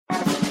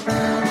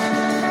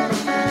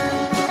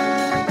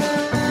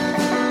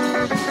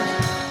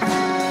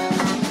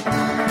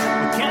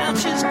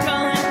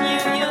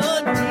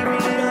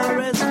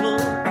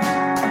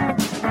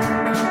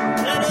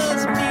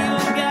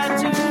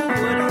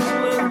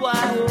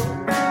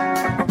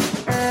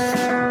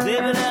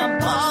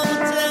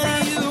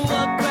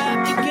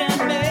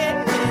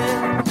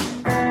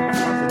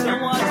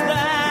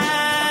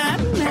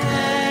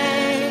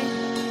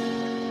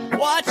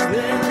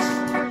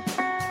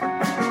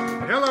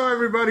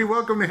everybody.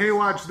 Welcome to Hey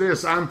Watch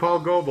This. I'm Paul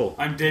Goebel.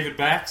 I'm David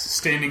Bax,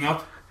 standing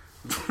up.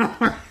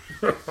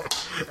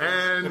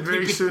 And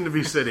very soon to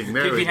be sitting.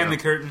 There Peek we behind go.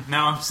 the curtain.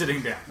 Now I'm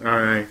sitting down. All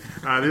right.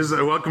 This is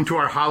welcome to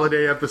our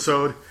holiday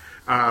episode.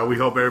 We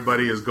hope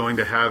everybody is going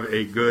to have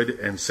a good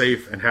and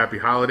safe and happy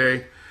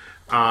holiday.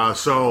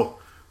 What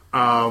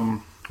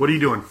are you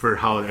doing for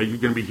holiday? Are you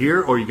going to be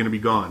here or are you going to be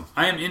gone?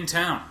 I am in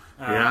town.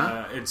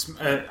 Yeah?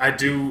 I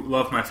do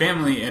love my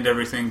family and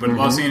everything, but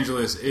Los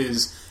Angeles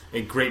is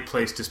a great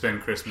place to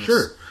spend Christmas.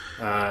 Sure.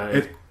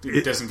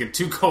 It doesn't get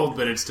too cold,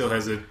 but it still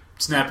has a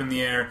snap in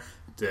the air.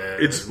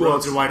 The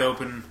roads are wide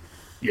open.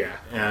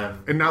 Yeah.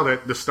 And now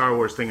that the Star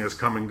Wars thing has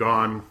come and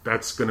gone,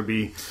 that's going to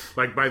be,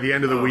 like, by the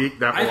end of the week,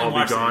 that will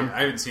all be gone.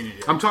 I haven't seen it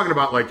yet. I'm talking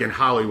about, like, in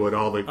Hollywood,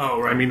 all the...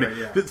 Oh, right, I mean, right,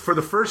 yeah. For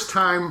the first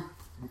time,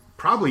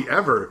 probably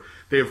ever,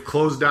 they have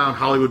closed down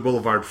Hollywood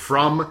Boulevard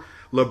from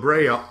La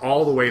Brea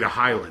all the way to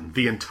Highland,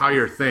 the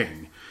entire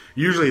thing.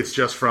 Usually it's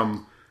just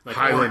from like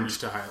Highland Orange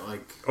to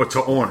Highland. to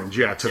Orange,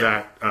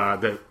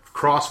 that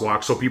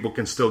crosswalk, so people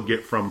can still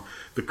get from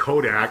the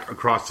Kodak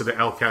across to the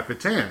El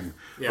Capitan.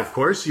 Yeah. Of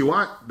course, you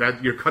want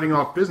that. You're cutting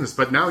off business,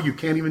 but now you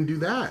can't even do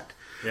that.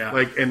 Yeah.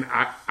 Like, and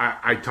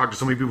I talked to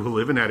so many people who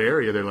live in that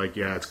area. They're like,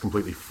 yeah, it's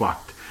completely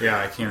fucked. Yeah,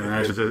 I can't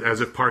imagine.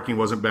 As if parking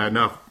wasn't bad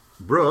enough.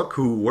 Brooke,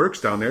 who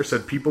works down there,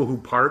 said people who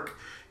park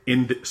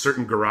in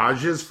certain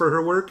garages for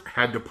her work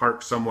had to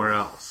park somewhere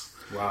else.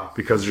 Wow.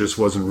 Because there just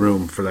wasn't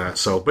room for that.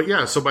 So by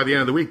the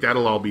end of the week,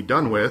 that'll all be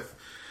done with.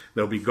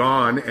 They'll be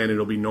gone, and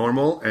it'll be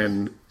normal.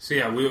 And so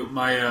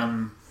my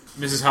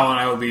Mrs. Howell and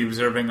I will be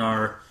observing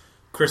our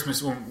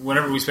Christmas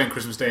whenever we spend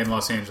Christmas Day in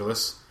Los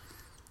Angeles.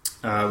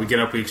 We get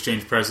up, we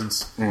exchange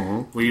presents.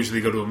 Mm-hmm. We usually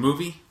go to a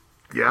movie.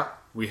 Yeah.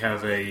 We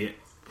have a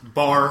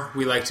bar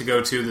we like to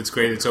go to that's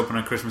great. It's open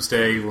on Christmas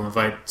Day. We'll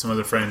invite some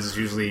other friends. It's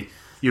usually...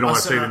 You don't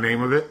want to say the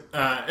name of it?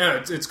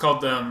 It's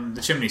called the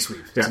Chimney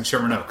Sweep. It's Yeah. in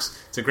Sherman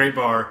Oaks. It's a great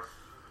bar.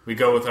 We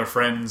go with our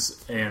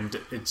friends, and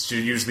it's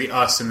usually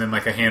us and then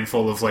like a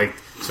handful of like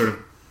sort of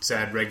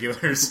sad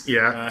regulars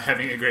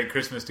having a great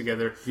Christmas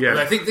together. Yeah.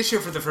 But I think this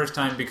year for the first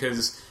time,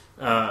 because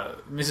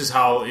Mrs.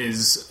 Howell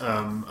is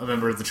a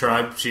member of the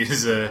tribe. She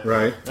is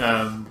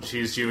she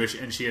is Jewish,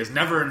 and she has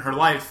never in her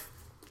life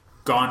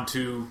gone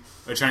to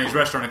a Chinese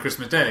restaurant on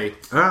Christmas Day.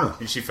 Oh.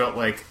 And she felt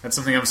like that's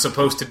something I'm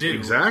supposed to do.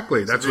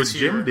 Exactly. That's what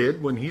Jim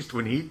did when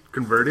he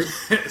converted.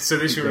 So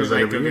this year we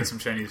might go get some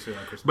Chinese food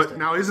on Christmas Day. But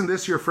now, isn't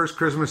this your first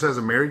Christmas as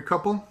a married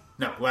couple?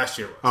 No, last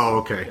year was. Oh,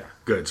 okay. Yeah.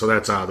 Good. So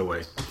that's out of the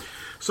way.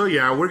 So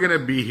yeah, we're going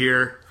to be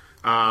here.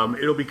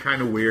 It'll be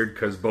kind of weird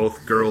because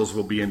both girls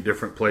will be in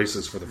different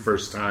places for the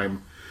first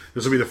time.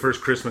 This will be the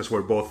first Christmas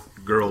where both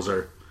girls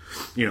are,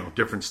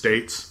 different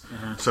states,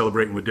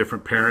 celebrating with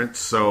different parents.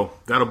 So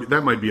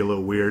that might be a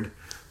little weird.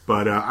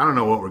 But I don't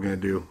know what we're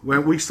going to do.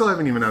 We still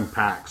haven't even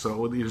unpacked.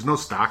 So there's no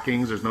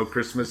stockings. There's no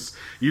Christmas.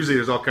 Usually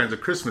there's all kinds of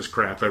Christmas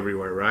crap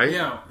everywhere, right?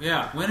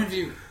 Yeah. When have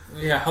you...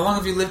 Yeah, how long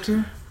have you lived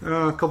here?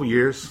 A couple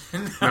years.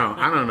 No,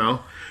 I don't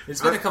know.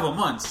 It's been a couple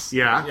months.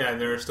 Yeah. Yeah,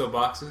 there are still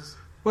boxes.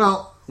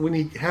 Well, when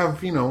you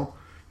have,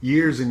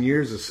 years and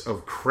years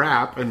of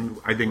crap, and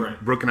I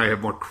think Brooke and I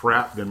have more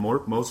crap than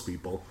most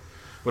people,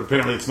 but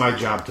apparently it's my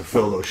job to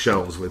fill those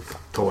shelves with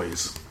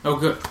toys. Oh,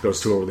 good.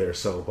 Those two over there,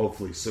 so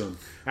hopefully soon.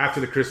 After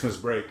the Christmas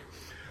break.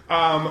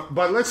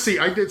 But let's see,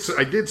 I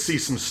did see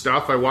some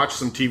stuff. I watched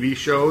some TV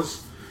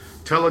shows.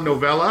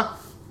 Telenovela.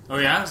 Oh,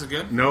 yeah? Is it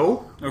good?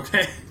 No.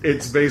 Okay.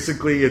 It's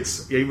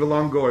Eva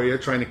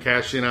Longoria trying to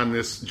cash in on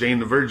this Jane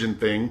the Virgin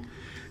thing,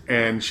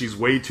 and she's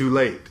way too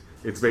late.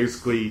 It's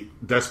basically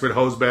Desperate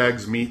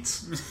Hosebags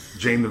meets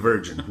Jane the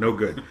Virgin. No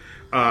good.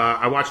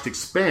 I watched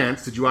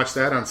Expanse. Did you watch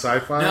that on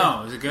Sci-Fi?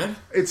 No. Is it good?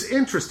 It's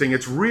interesting.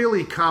 It's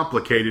really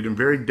complicated and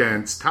very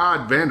dense.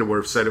 Todd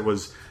Vanderwerf said it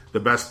was the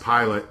best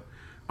pilot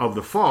of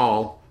the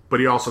fall, but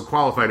he also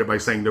qualified it by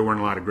saying there weren't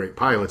a lot of great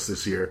pilots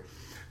this year.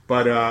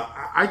 But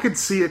I could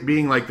see it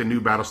being like the new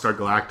Battlestar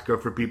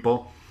Galactica for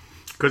people,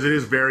 because it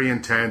is very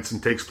intense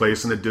and takes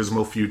place in a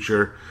dismal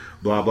future,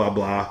 blah, blah,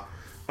 blah.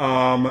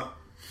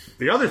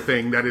 The other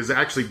thing that is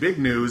actually big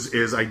news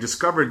is I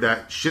discovered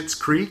that Schitt's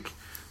Creek,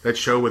 that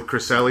show with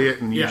Chris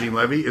Elliott and Eugene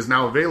Levy, is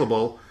now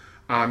available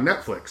on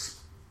Netflix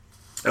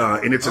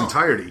in its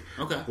entirety.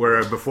 Okay.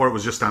 Where before it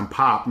was just on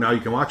Pop. Now you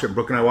can watch it.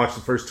 Brooke and I watched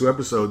the first 2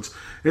 episodes.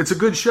 It's a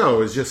good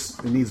show. It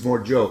needs more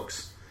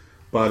jokes.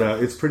 But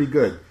it's pretty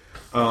good.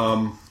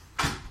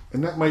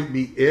 And that might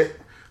be it.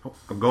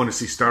 I'm going to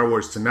see Star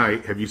Wars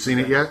tonight. Have you seen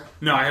it yet?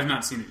 No, I have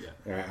not seen it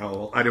yet.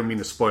 I don't mean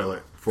to spoil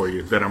it for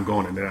you that I'm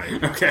going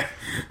tonight. Okay.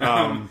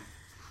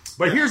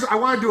 But I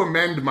wanted to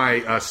amend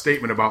my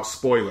statement about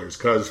spoilers,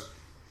 because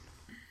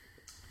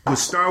with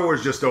Star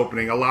Wars just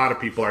opening, a lot of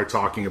people are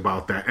talking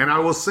about that. And I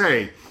will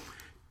say,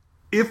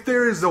 if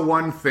there is the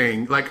one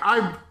thing, like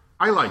I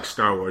like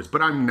Star Wars,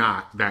 but I'm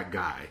not that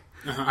guy.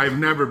 I've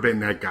never been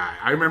that guy.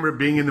 I remember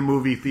being in the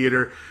movie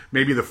theater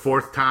maybe the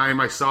 4th time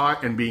I saw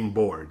it and being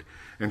bored.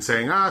 and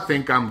saying, I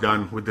think I'm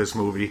done with this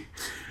movie.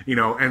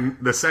 And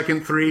the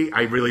second 3,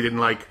 I really didn't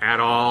like at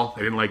all. I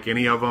didn't like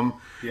any of them.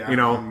 Yeah,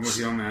 I'm with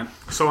you on that.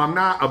 So I'm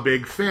not a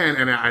big fan,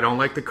 and I don't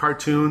like the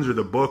cartoons or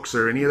the books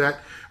or any of that.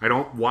 I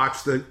don't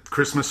watch the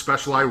Christmas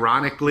special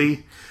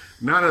ironically.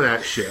 None of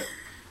that shit.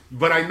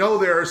 But I know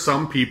there are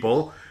some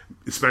people,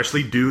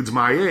 especially dudes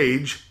my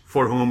age,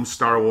 for whom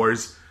Star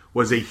Wars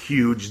was a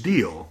huge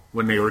deal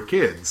when they were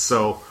kids.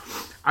 So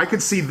I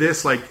could see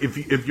this, like,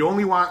 if you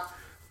only want,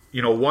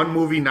 one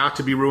movie not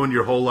to be ruined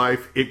your whole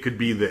life, it could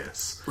be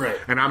this. Right.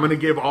 And I'm going to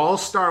give all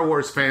Star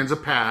Wars fans a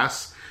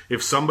pass.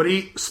 If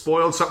somebody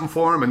spoiled something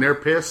for them and they're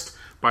pissed,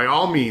 by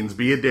all means,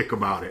 be a dick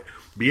about it.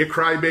 Be a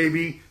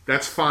crybaby.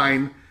 That's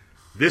fine.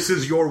 This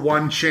is your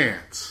one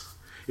chance.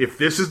 If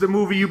this is the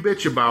movie you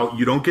bitch about,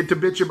 you don't get to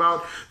bitch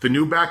about the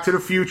new Back to the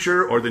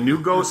Future or the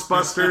new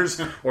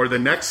Ghostbusters or the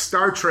next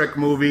Star Trek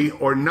movie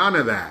or none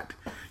of that.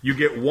 You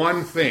get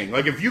one thing.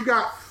 Like, if you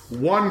got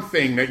one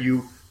thing that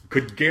you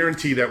could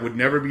guarantee that would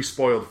never be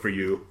spoiled for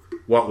you,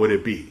 what would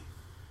it be?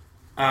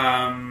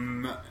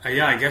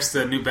 I guess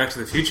the new Back to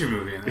the Future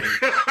movie.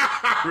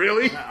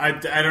 Really? I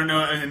don't know.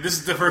 I mean, this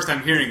is the first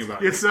I'm hearing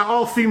about it. It's the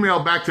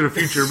all-female Back to the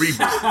Future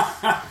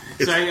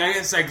reboot. So I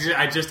guess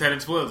I just had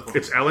it spoiled for me.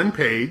 It's Ellen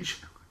Page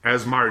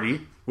as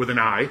Marty, with an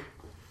I.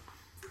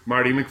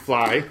 Marty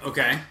McFly.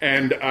 Okay.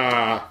 And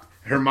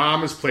her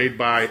mom is played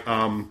by,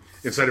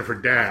 instead of her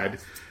dad,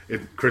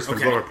 Crispin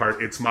Glover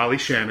part, it's Molly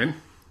Shannon.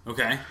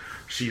 Okay.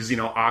 She's,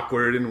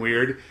 awkward and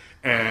weird.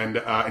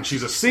 And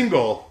she's a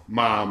single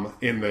mom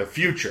in the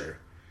future.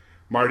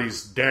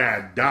 Marty's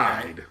dad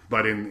died,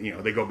 but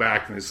they go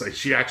back and it's like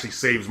she actually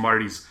saves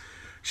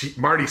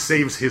Marty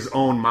saves his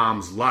own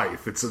mom's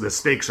life. It's the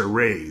stakes are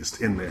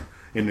raised in the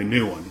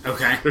new one.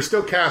 Okay. They're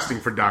still casting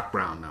for Doc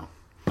Brown though.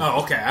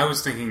 Oh, okay. I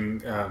was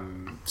thinking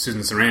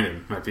Susan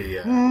Sarandon might be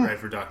right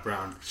for Doc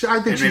Brown. I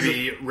think and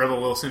maybe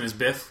Rebel Wilson is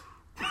Biff.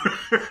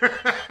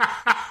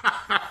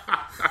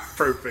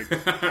 Perfect.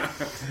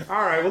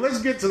 All right, well,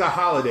 let's get to the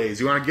holidays.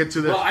 You want to get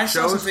to the shows? Well, I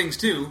saw some things,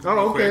 too.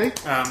 Oh, okay.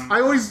 I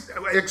always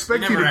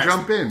expect you to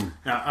jump in.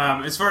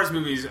 Now, as far as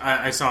movies,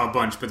 I saw a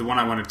bunch, but the one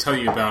I want to tell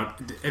you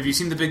about... Have you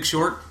seen The Big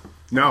Short?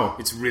 No.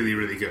 It's really,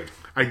 really good.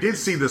 I did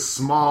see The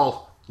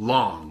Small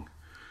Long,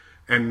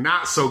 and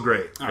not so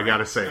great, I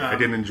gotta say. I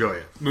didn't enjoy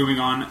it. Moving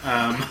on.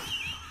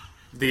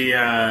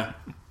 The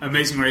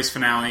Amazing Race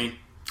finale...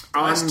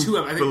 Last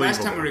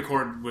time we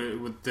recorded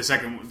with the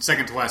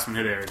second to last one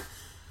had aired,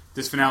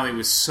 this finale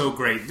was so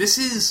great. This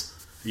is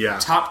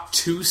top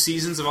 2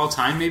 seasons of all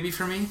time, maybe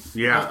for me.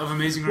 Yeah, of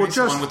Amazing Race.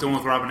 The one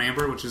with Robin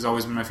Amber, which has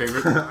always been my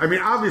favorite. I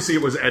mean, obviously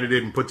it was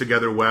edited and put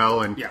together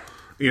well, and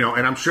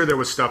and I'm sure there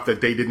was stuff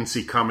that they didn't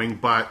see coming.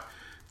 But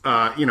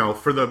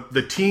for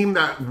the team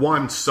that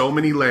won so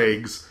many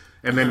legs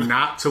and then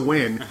not to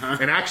win,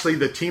 and actually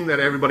the team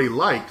that everybody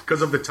liked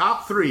because of the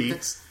top 3.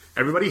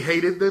 Everybody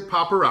hated the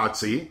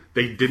paparazzi.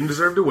 They didn't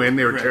deserve to win.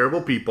 They were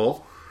terrible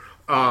people.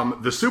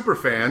 The super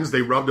fans,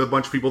 they rubbed a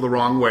bunch of people the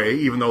wrong way,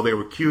 even though they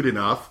were cute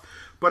enough.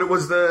 But it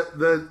was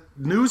the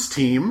news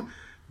team,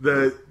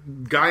 the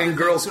guy and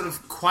girl... sort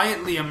of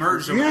quietly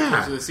emerged over the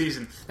course of the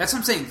season. That's what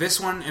I'm saying. This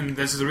one, and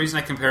this is the reason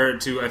I compare it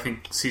to, I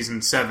think,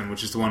 season 7,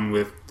 which is the one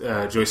with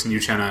Joyce and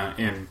Uchenna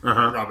and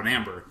Robin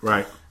Amber.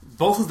 Right.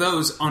 Both of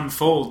those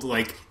unfold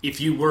like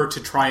if you were to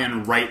try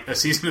and write a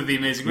season of The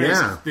Amazing Race,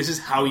 this is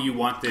how you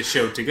want this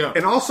show to go.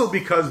 And also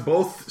because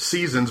both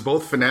seasons,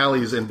 both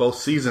finales in both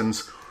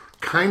seasons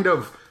kind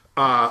of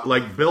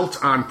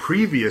built on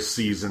previous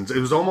seasons. It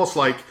was almost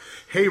like,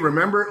 hey,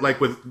 remember,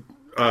 like with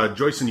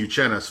Joyce and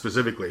Uchenna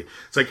specifically,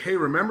 it's like, hey,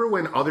 remember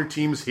when other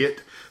teams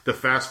hit the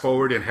fast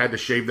forward and had to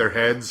shave their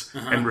heads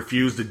and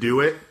refused to do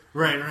it?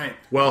 Right.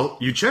 Well,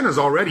 Uchenna's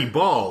already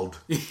bald.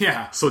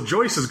 Yeah. So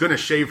Joyce is going to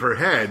shave her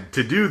head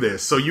to do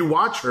this. So you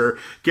watch her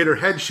get her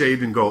head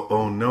shaved and go,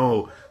 oh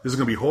no, this is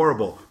going to be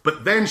horrible.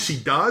 But then she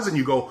does and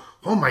you go,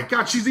 oh my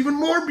God, she's even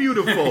more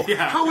beautiful.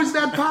 How is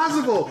that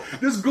possible?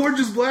 This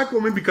gorgeous black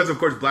woman, because of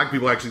course black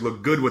people actually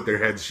look good with their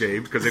heads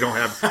shaved because they don't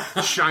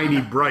have shiny,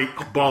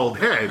 bright, bald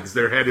heads.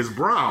 Their head is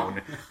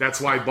brown.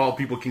 That's why bald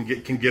people can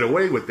get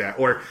away with that.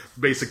 Or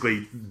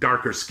basically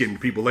darker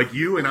skinned people like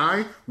you and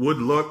I would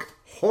look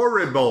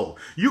horrible.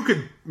 You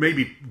could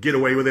maybe get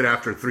away with it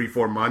after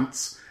 3-4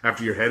 months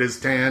after your head is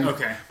tan.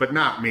 Okay. But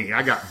not me.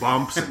 I got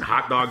bumps and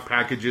hot dog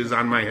packages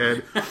on my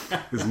head.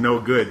 It's no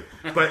good.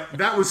 But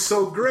that was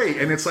so great.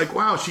 And it's like,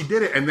 wow, she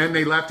did it. And then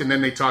they left and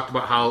then they talked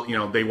about how,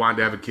 they wanted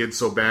to have a kid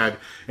so bad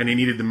and they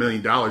needed $1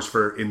 million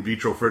for in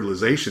vitro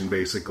fertilization,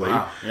 basically.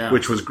 Wow, yeah.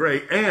 Which was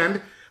great.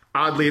 And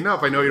oddly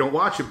enough, I know you don't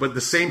watch it, but the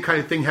same kind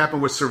of thing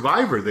happened with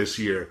Survivor this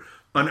year.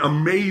 An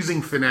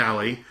amazing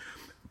finale.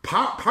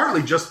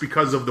 Partly just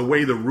because of the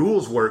way the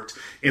rules worked.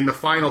 In the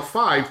final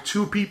 5,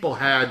 2 people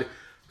had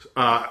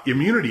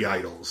immunity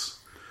idols.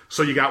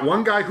 So you got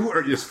one guy who...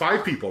 It's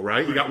 5 people,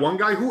 right? You got one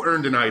guy who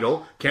earned an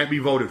idol, can't be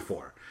voted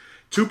for.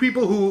 2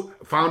 people who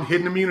found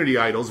hidden immunity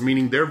idols,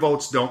 meaning their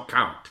votes don't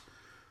count.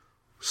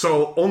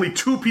 So only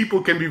 2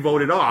 people can be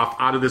voted off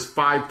out of this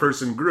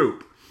 5-person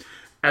group.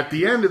 At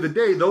the end of the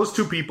day, those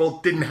 2 people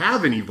didn't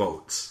have any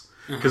votes.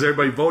 because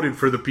everybody voted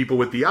for the people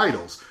with the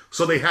idols.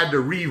 So they had to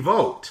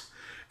re-vote.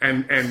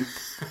 And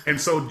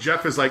so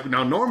Jeff is like,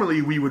 now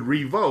normally we would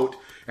re-vote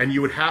and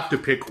you would have to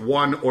pick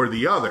one or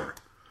the other.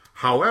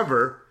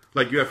 However,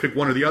 like you have to pick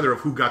one or the other of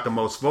who got the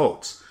most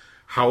votes.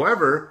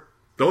 However,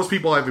 those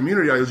people have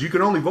immunity idols. You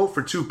can only vote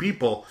for 2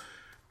 people.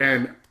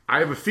 And I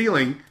have a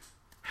feeling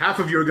half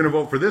of you are going to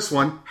vote for this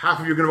one, half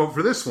of you are going to vote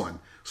for this one.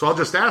 So I'll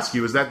just ask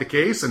you, is that the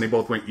case? And they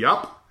both went,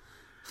 yup.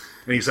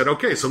 And he said,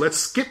 okay, so let's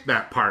skip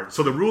that part.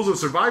 So the rules of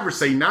Survivor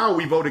say now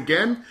we vote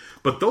again,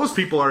 but those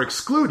people are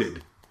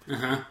excluded.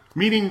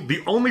 Meaning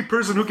the only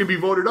person who can be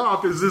voted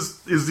off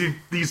is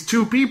these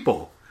 2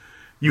 people.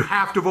 You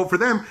have to vote for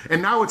them.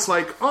 And now it's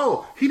like,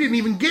 oh, he didn't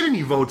even get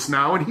any votes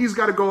now, and he's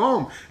got to go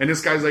home. And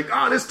this guy's like,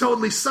 oh, this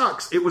totally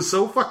sucks. It was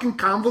so fucking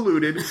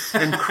convoluted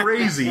and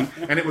crazy.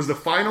 And it was the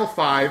final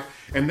 5.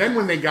 And then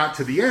when they got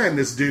to the end,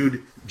 this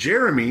dude,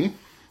 Jeremy,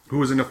 who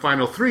was in the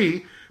final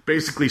 3,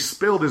 basically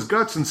spilled his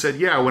guts and said,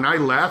 yeah, when I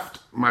left,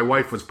 my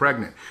wife was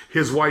pregnant.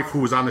 His wife, who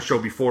was on the show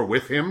before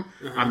with him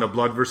on the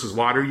Blood versus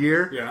Water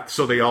year,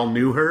 so they all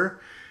knew her.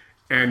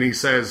 And he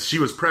says she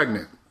was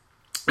pregnant.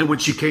 And when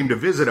she came to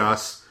visit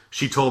us,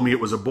 she told me it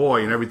was a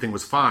boy and everything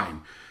was fine.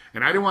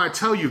 And I didn't want to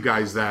tell you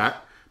guys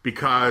that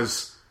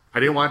because I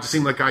didn't want it to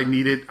seem like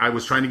I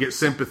was trying to get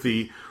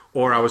sympathy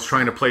or I was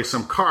trying to play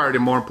some card.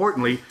 And more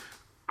importantly,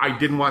 I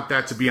didn't want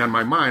that to be on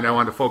my mind. I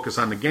wanted to focus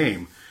on the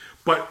game.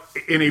 But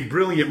in a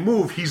brilliant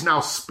move, he's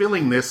now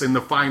spilling this in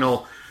the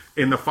final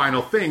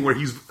thing where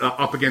he's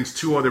up against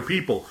 2 other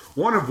people.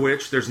 One of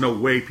which, there's no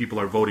way people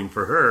are voting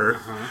for her.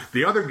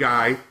 The other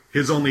guy,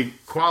 his only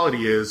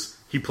quality is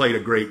he played a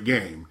great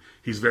game.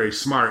 He's very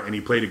smart, and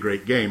he played a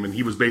great game. And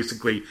he was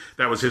basically,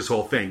 that was his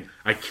whole thing.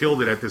 I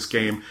killed it at this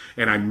game,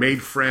 and I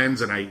made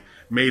friends, and I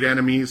made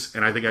enemies,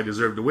 and I think I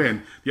deserved to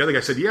win. The other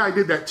guy said, yeah, I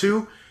did that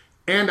too.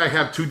 And I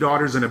have 2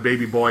 daughters and a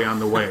baby boy on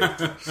the way.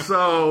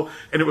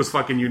 And it was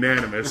fucking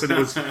unanimous. And it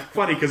was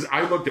funny because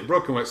I looked at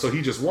Brooke and went, so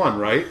he just won,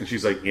 right? And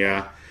she's like,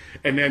 yeah.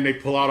 And then they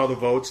pull out all the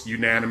votes,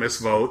 unanimous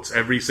votes.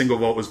 Every single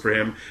vote was for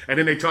him. And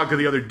then they talked to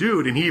the other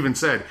dude, and he even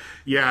said,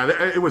 yeah,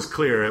 it was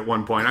clear at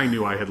one point. I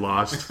knew I had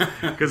lost.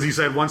 Because he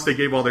said once they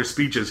gave all their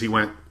speeches, he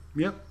went,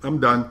 yep, I'm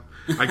done.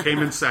 I came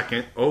in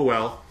second. Oh,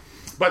 well.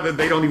 But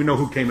they don't even know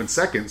who came in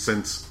second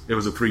since it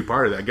was a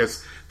 3-parter. I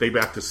guess they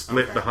have to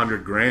split the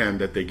 $100,000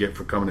 that they get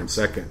for coming in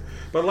second.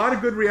 But a lot of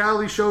good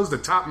reality shows. The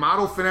Top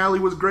Model finale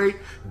was great.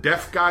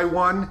 Deaf guy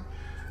won.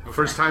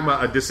 First time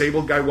a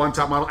disabled guy won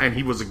Top Model, and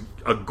he was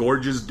a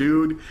gorgeous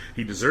dude.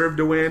 He deserved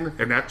to win,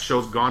 and that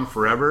show's gone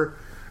forever.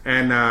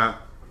 And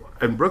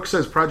Brooke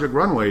says Project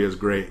Runway is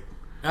great.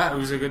 Yeah, it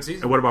was a good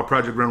season. And what about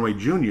Project Runway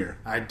Junior?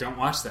 I don't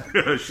watch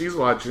that. She's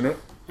watching it.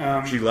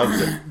 She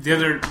loves it. The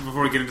other,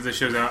 before we get into the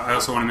shows, I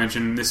also want to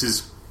mention this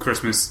is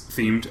Christmas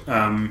themed,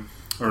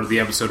 or the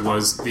episode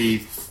was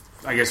the,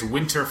 I guess,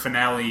 winter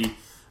finale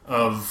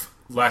of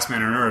Last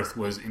Man on Earth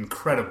was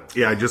incredible.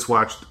 Yeah, I just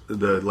watched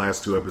the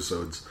last 2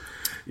 episodes.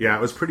 Yeah,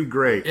 it was pretty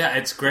great. Yeah,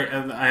 it's great.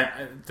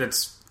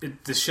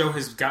 The show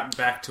has gotten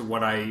back to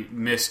what I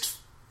missed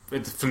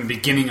from the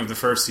beginning of the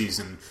first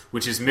season,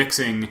 which is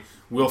mixing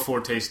Will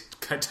Forte's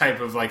type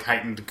of like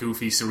heightened,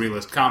 goofy,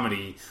 surrealist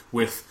comedy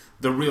with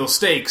the real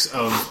stakes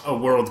of a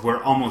world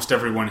where almost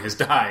everyone has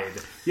died.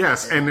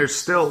 Yes, and there's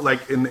still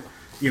like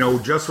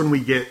just when we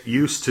get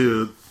used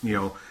to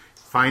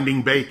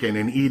finding bacon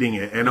and eating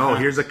it, and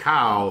here's a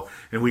cow,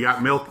 and we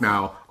got milk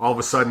now. All of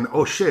a sudden,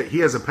 oh shit, he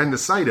has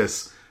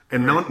appendicitis.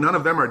 And none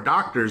of them are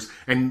doctors,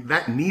 and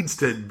that needs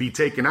to be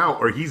taken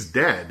out, or he's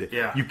dead.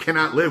 Yeah. You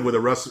cannot live with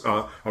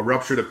a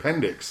ruptured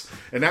appendix.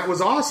 And that was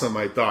awesome,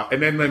 I thought.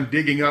 And then them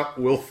digging up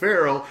Will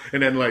Ferrell,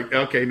 and then like,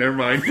 okay, never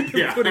mind,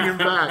 putting him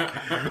back.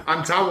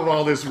 On top of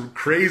all this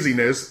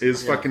craziness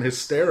is fucking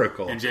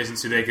hysterical. And Jason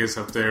Sudeikis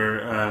up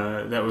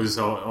there, that was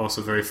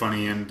also very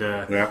funny, and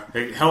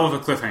a hell of a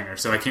cliffhanger.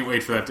 So I can't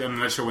wait for that. I'm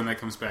not sure when that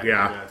comes back.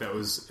 Yeah. But, that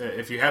was,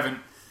 if you haven't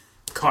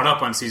caught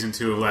up on season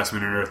 2 of Last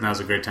Man on Earth,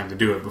 now's a great time to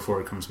do it before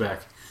it comes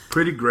back.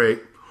 Pretty great.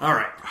 All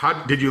right.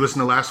 Did you listen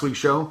to last week's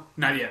show?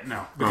 Not yet,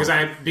 no. Because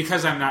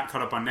I'm not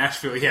caught up on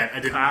Nashville yet.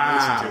 I didn't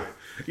listen to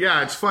it.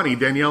 Yeah, it's funny.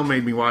 Danielle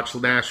made me watch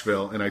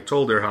Nashville, and I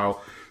told her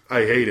how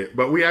I hate it.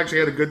 But we actually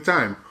had a good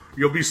time.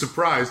 You'll be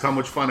surprised how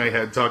much fun I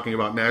had talking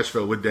about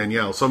Nashville with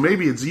Danielle. So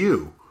maybe it's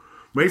you.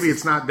 Maybe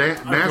it's not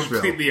Nashville. I'm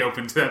completely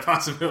open to that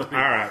possibility.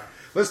 All right.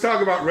 Let's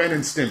talk about Ren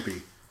and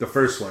Stimpy. The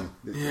first one.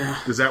 Yeah.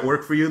 Does that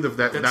work for you?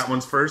 That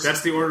one's first?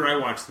 That's the order I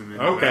watched them in.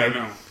 Okay. I don't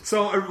know.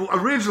 So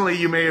originally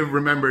you may have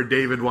remembered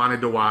David wanted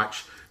to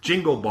watch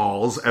Jingle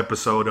Balls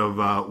episode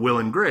of Will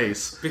and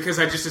Grace. Because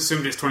I just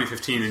assumed it's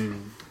 2015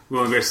 and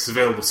Will and Grace is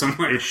available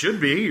somewhere. It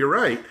should be. You're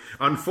right.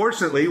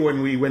 Unfortunately,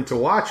 when we went to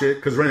watch it,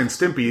 because Ren and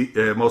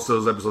Stimpy, most of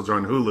those episodes are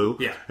on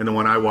Hulu. Yeah. And the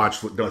one I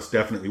watched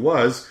definitely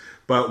was.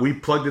 But we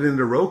plugged it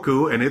into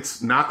Roku and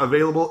it's not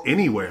available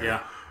anywhere.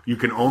 Yeah. You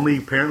can only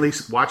apparently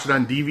watch it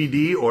on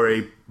DVD or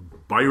a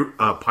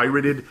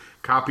pirated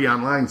copy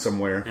online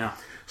somewhere. Yeah.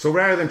 So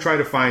rather than try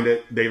to find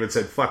it, David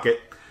said, fuck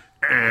it,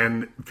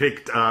 and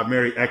picked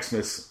Merry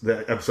Xmas,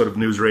 the episode of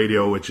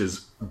Newsradio, which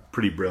is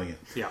pretty brilliant.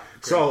 Yeah.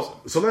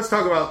 So let's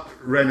talk about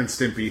Ren and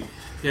Stimpy.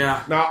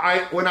 Yeah.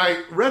 Now, when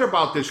I read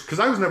about this, because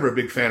I was never a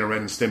big fan of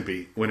Ren and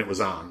Stimpy when it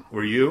was on.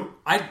 Were you?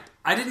 I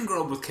didn't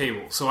grow up with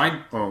cable, so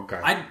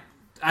okay.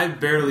 I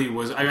barely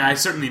was. I mean, I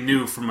certainly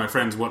knew from my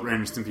friends what Ren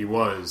and Stimpy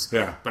was.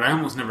 Yeah. But I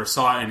almost never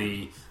saw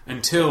any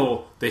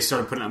until they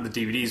started putting out the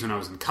DVDs when I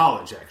was in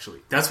college. Actually,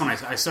 that's when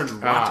I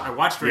started. I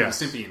watched Ren and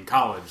Stimpy in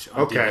college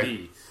on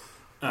DVD.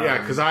 Yeah,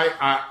 because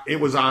it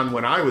was on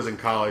when I was in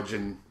college,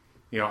 and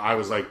I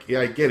was like, yeah,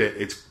 I get it.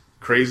 It's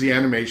crazy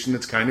animation.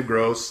 It's kind of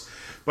gross.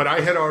 But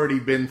I had already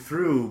been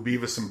through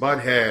Beavis and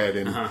Butthead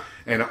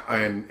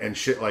and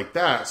shit like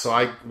that, so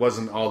I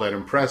wasn't all that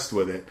impressed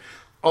with it.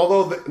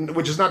 Although,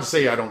 which is not to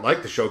say I don't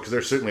like the show, because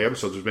there's certainly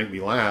episodes that make me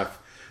laugh.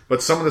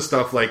 But some of the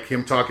stuff, like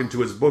him talking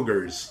to his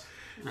boogers,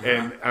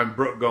 and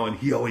Brooke going,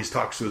 he always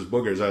talks to his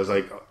boogers. I was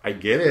like, I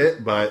get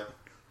it, but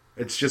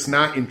it's just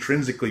not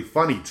intrinsically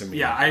funny to me.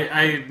 Yeah,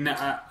 I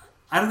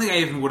don't think I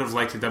even would have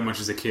liked it that much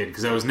as a kid,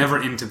 because I was never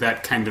into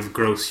that kind of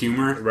gross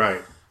humor.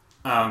 Right.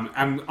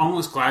 I'm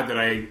almost glad that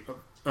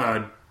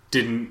I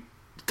didn't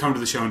come to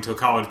the show until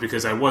college,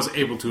 because I was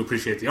able to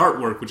appreciate the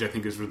artwork, which I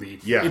think is really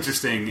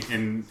interesting,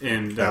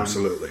 and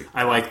absolutely,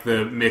 I like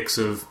the mix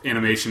of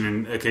animation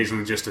and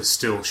occasionally just a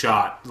still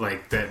shot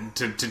like that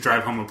to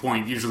drive home a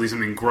point. Usually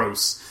something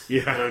gross,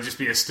 it'll just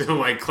be a still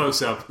like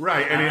close up,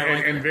 right,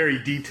 and very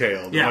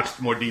detailed, much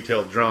more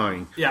detailed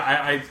drawing.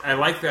 Yeah, I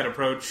like that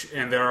approach,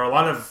 and there are a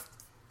lot of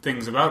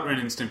things about Ren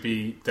and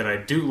Stimpy that I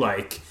do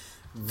like.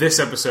 This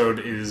episode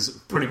is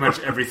pretty much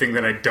everything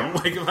that I don't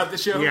like about the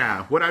show.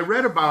 Yeah, what I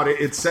read about it,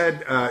 it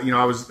said,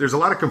 there's a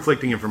lot of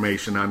conflicting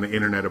information on the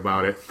internet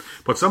about it,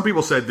 but some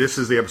people said this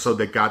is the episode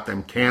that got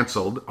them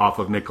canceled off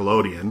of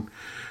Nickelodeon.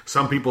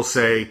 Some people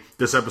say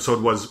this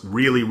episode was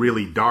really,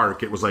 really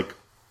dark. It was like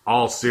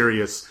all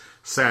serious,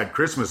 sad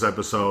Christmas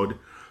episode,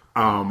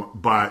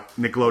 but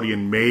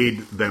Nickelodeon made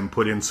them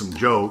put in some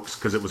jokes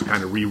because it was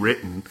kind of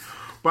rewritten.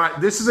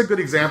 But this is a good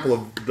example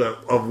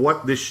of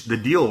what the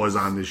deal was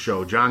on this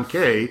show. John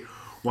Kay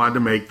wanted to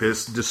make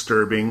this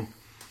disturbing,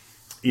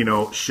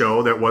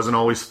 show that wasn't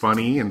always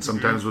funny and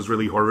sometimes was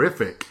really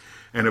horrific.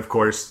 And of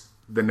course,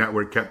 the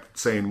network kept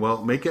saying,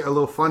 "Well, make it a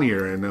little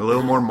funnier and a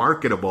little more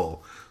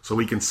marketable, so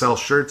we can sell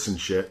shirts and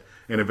shit."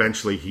 And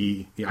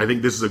eventually, I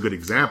think this is a good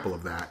example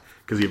of that,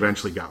 because he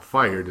eventually got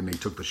fired and they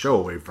took the show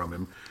away from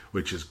him,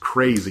 which is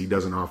crazy.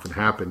 Doesn't often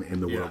happen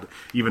in the world.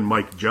 Even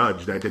Mike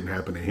Judge, that didn't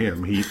happen to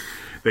him.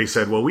 They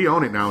said, well, we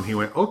own it now. And he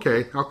went,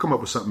 okay, I'll come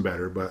up with something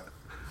better, but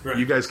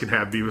you guys can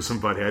have Beavis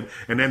and Butthead.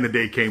 And then the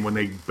day came when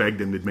they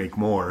begged him to make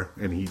more,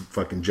 and he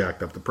fucking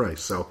jacked up the price.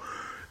 So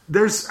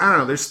there's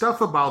stuff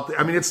about,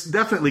 it's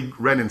definitely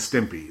Ren and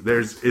Stimpy.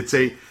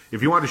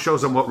 If you want to show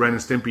them what Ren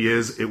and Stimpy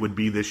is, it would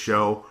be this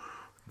show.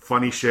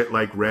 Funny shit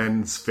like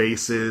Ren's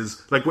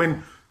faces. Like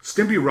when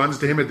Stimpy runs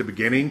to him at the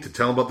beginning to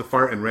tell him about the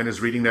fart, and Ren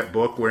is reading that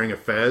book wearing a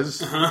fez.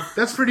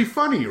 That's pretty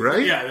funny,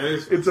 right? Yeah, it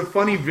is. It's a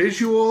funny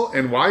visual,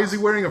 and why is he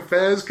wearing a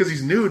fez? Because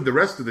he's nude the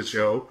rest of the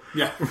show.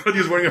 Yeah. But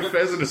he's wearing a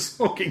fez and a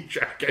smoking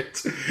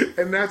jacket.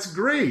 And that's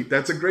great.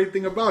 That's a great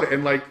thing about it.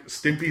 And like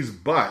Stimpy's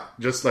butt,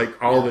 just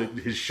like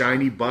his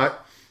shiny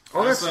butt.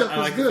 All that stuff is good.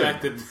 I like the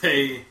fact that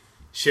they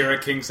share a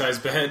king-size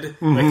bed.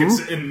 Like it's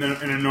an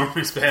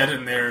enormous bed,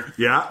 and they're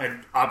at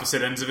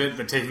opposite ends of it,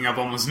 but taking up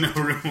almost no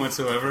room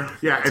whatsoever.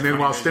 Yeah, that's and then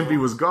while Stimpy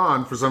was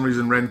gone, for some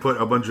reason Ren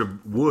put a bunch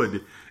of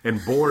wood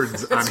and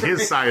boards on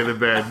his side of the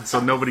bed so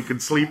nobody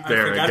could sleep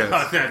there, I guess.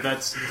 About that.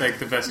 That's like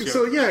the best joke.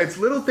 So yeah, it's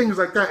little things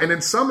like that. And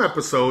in some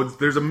episodes,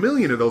 there's a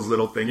million of those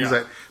little things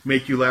that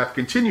make you laugh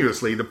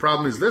continuously. The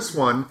problem is this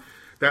one,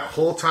 that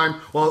whole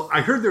time... Well, I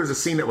heard there was a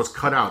scene that was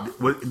cut out.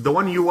 The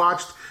one you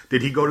watched,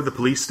 did he go to the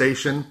police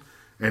station?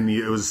 And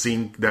it was a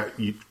scene that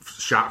you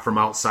shot from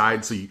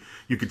outside, so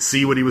you could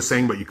see what he was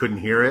saying, but you couldn't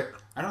hear it.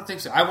 I don't think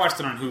so. I watched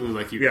it on Hulu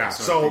like you did. Yeah,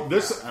 so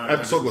this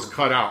episode was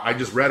cut out. I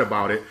just read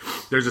about it.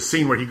 There's a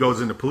scene where he goes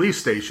into the police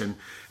station,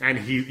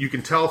 and you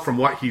can tell from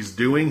what he's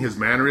doing, his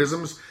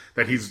mannerisms,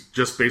 that he's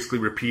just basically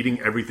repeating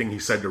everything he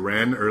said to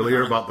Ren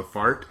earlier about the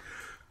fart.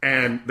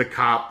 And the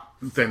cop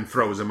then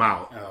throws him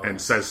out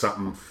and says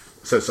something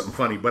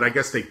funny. But I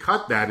guess they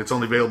cut that. It's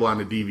only available on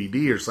the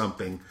DVD or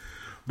something.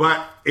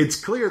 But it's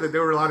clear that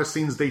there were a lot of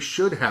scenes they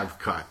should have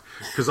cut.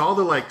 Because all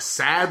the, like,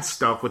 sad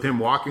stuff with him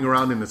walking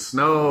around in the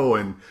snow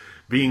and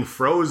being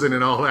frozen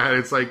and all that,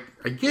 it's like,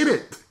 I get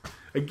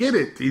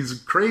it. He's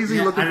crazy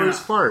looking for his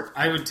fart.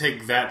 I would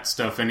take that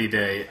stuff any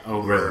day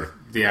over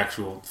the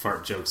actual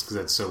fart jokes, because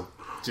that's so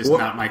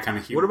not my kind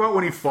of humor. What about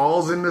when he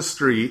falls in the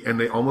street and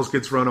they almost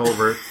gets run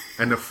over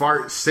and the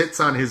fart sits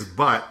on his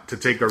butt to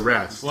take a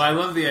rest? Well, I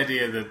love the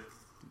idea that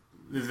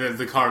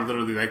the car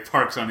literally, like,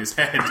 parks on his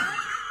head.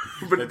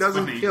 But it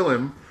doesn't kill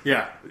him.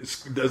 Yeah.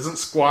 It doesn't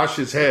squash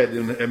his head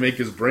and make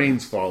his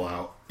brains fall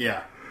out.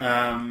 Yeah.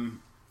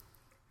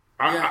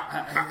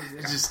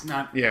 It's just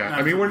not... Yeah,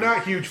 not we're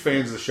not huge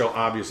fans of the show,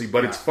 obviously,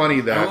 but it's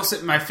funny that... I will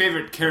say my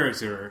favorite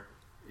character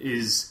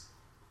is...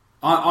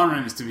 On Ren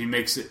and Stimpy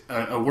makes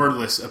a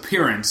wordless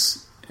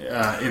appearance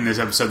in this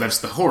episode. That's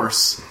the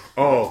horse.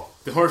 Oh.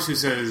 The horse who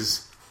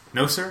says,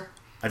 "No, sir,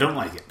 I don't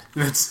like it."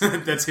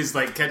 That's his,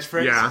 like,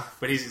 catchphrase. Yeah.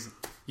 But he's...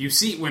 You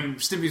see, when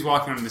Stimpy's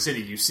walking around the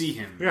city, you see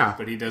him. Yeah.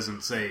 But he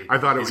doesn't say his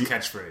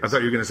catchphrase. I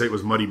thought you were going to say it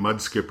was Muddy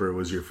Mudskipper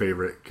was your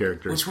favorite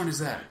character. Which one is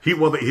that?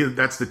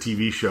 That's the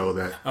TV show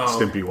that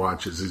Stimpy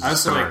watches. I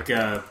also like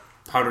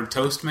Powdered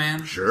Toast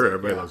Man. Sure,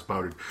 everybody loves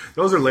Powdered.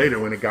 Those are later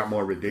when it got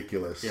more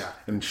ridiculous. Yeah.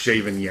 And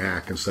Shaven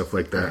Yak and stuff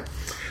like that.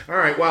 All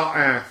right, well,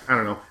 I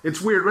don't know.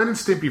 It's weird. Ren and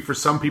Stimpy, for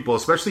some people,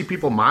 especially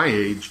people my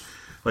age,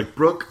 like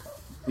Brooke,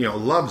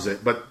 loves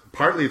it. But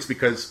partly it's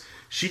because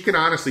she can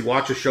honestly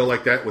watch a show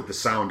like that with the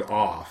sound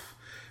off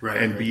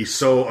and be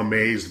so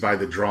amazed by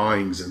the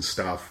drawings and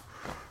stuff.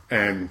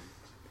 And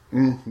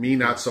me,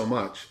 not so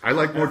much. I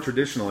like more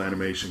traditional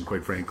animation,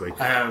 quite frankly.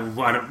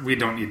 We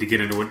don't need to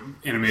get into what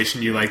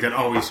animation you like. That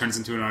always turns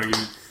into an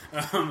argument.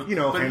 But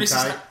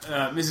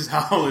Mrs.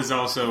 Howell is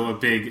also a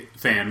big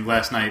fan.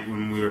 Last night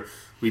when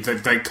we'd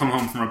come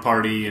home from a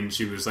party and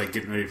she was like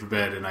getting ready for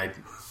bed, and I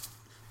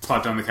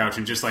plopped on the couch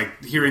and just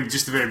like hearing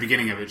just the very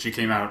beginning of it, she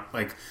came out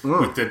like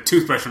with the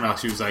toothbrush in her mouth.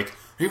 She was like,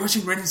 "Are you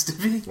watching Ren and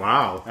Stimpy?"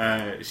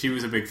 Wow. She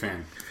was a big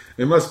fan.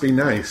 It must be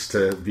nice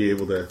to be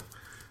able to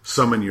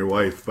summon your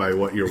wife by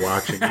what you're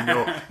watching.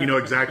 You know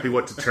exactly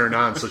what to turn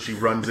on, so she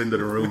runs into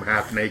the room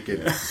half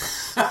naked.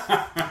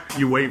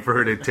 You wait for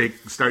her to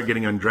start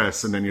getting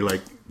undressed, and then you're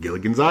like,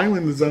 Gilligan's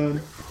Island is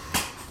on.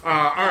 All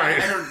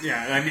right.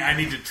 I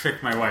need to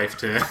trick my wife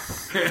to.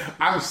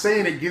 I'm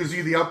saying it gives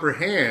you the upper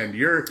hand.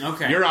 You're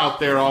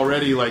out there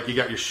already, like you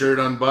got your shirt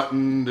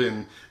unbuttoned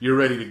and you're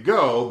ready to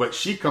go. But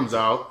she comes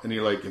out and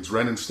you're like, it's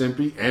Ren and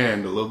Stimpy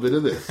and a little bit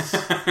of this,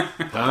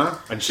 huh?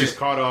 And she's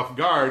caught off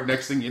guard.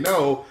 Next thing you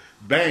know,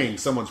 bang!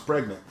 Someone's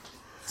pregnant.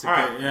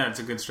 It's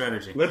a good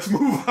strategy. Let's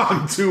move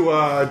on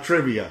to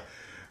trivia.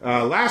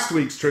 Last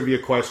week's trivia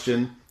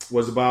question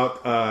was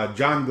about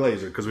John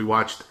Glazer, because we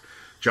watched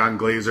John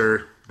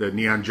Glazer, the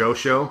Neon Joe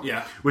show,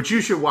 which you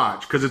should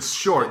watch because it's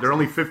short. They're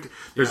only 50.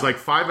 There's like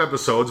 5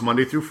 episodes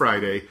Monday through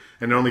Friday,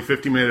 and they're only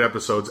 50-minute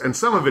episodes. And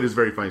some of it is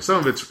very funny. Some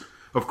of it's,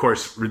 of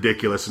course,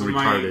 ridiculous and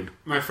retarded.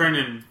 My friend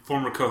and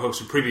former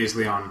co-host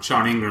previously on,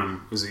 Sean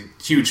Ingram, was a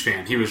huge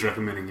fan. He was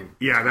recommending it.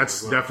 Yeah,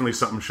 that's definitely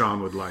something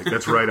Sean would like.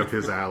 That's right up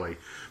his alley.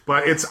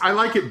 But I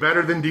like it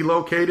better than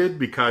Delocated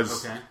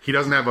because he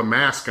doesn't have a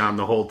mask on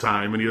the whole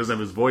time and he doesn't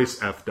have his voice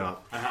effed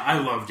up. I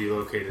love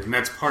Delocated, and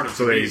that's part of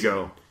So there you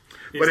go.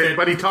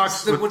 But he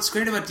talks... What's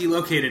great about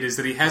Delocated is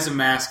that he has a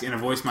mask and a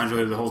voice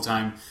modulator the whole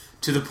time,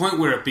 to the point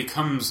where it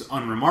becomes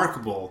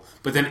unremarkable.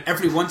 But then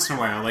every once in a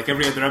while, like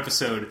every other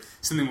episode,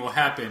 something will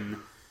happen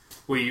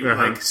where you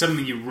like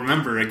suddenly you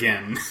remember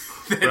again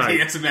that he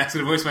has a mask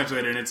and a voice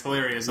modulator, and it's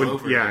hilarious all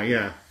over.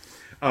 Yeah.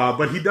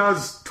 But he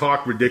does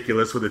talk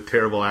ridiculous with a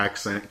terrible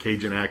accent,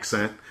 Cajun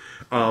accent,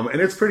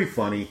 and it's pretty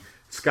funny.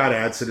 Scott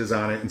Adsit is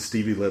on it, and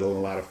Stevie Little, and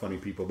a lot of funny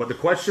people. But the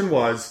question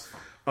was...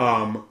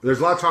 there's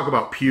a lot of talk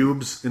about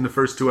pubes in the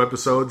first 2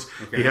 episodes.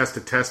 He has to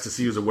test to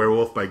see who's a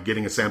werewolf by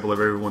getting a sample of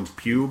everyone's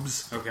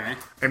pubes.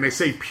 And they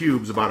say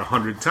pubes about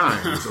 100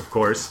 times, of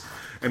course.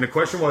 And the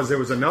question was, there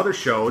was another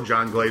show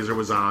John Glazer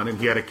was on, and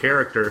he had a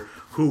character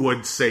who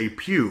would say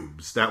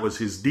pubes. That was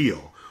his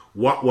deal.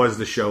 What was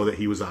the show that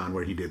he was on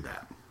where he did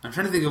that? I'm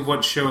trying to think of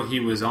what show he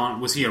was on.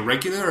 Was he a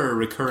regular or a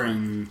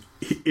recurring?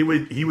 He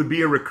would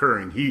be a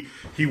recurring.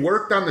 He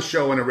worked on the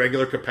show in a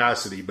regular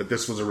capacity, but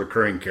this was a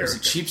recurring character. Was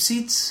it Cheap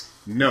Seats?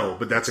 No,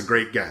 but that's a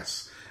great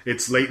guess.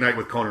 It's Late Night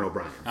with Conan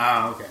O'Brien.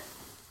 Oh, okay.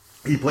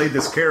 He played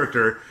this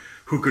character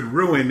who could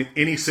ruin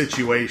any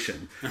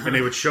situation. And they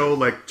would show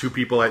like 2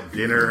 people at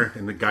dinner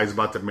and the guy's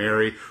about to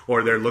marry,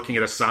 or they're looking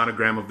at a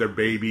sonogram of their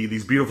baby,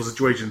 these beautiful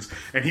situations.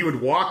 And he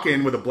would walk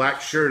in with a black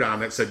shirt on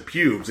that said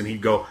pubes, and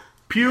he'd go,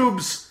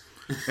 pubes!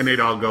 And they'd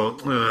all go,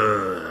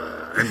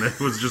 ugh, and it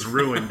was just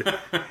ruined.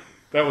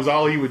 That was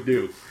all he would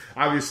do.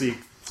 Obviously,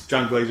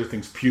 John Glazer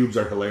thinks pubes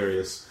are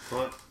hilarious.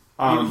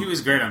 He was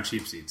great on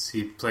Cheap Seats.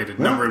 He played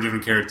a number of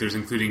different characters,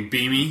 including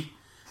Beamy,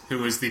 who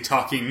was the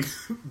talking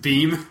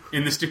beam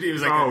in the studio. It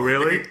was like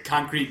like a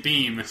concrete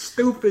beam.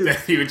 Stupid.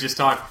 That he would just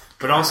talk.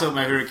 But also,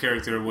 my favorite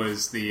character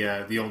was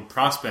the old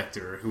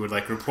prospector who would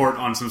like report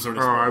on some sort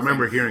of. I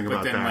remember hearing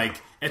about that. But then,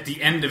 like at the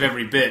end of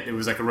every bit, it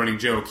was like a running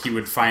joke. He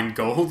would find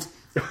gold.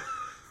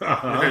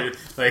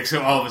 Like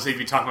so, all of a sudden, he'd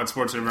be talking about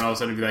sports, and all of a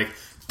sudden, he'd be like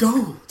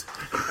gold.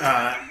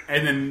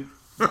 And then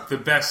the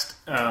best.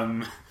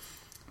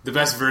 The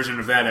best version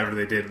of that ever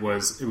they did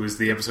was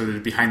the episode that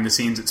was behind the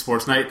scenes at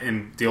Sports Night,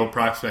 and the old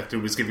prospector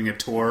was giving a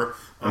tour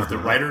of the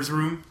writers'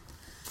 room,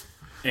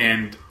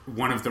 and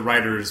one of the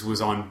writers was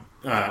on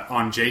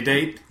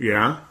J-Date.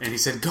 Yeah, and he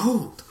said,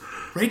 "Gold,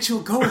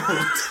 Rachel Gold."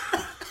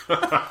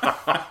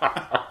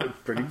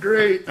 Pretty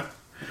great,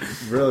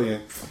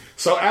 brilliant.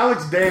 So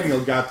Alex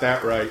Daniel got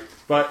that right,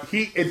 but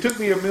it took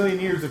me a million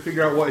years to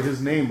figure out what his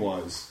name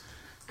was,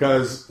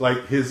 because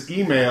like his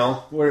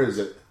email, where is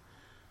it?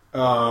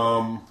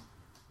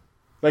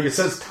 Like it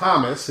says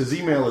Thomas, his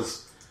email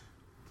is,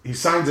 he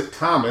signs it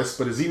Thomas,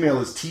 but his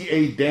email is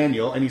T.A.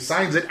 Daniel, and he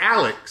signs it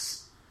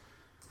Alex.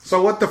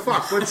 So what the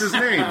fuck? What's his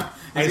name?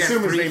 I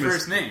assume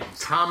his name is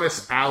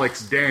Thomas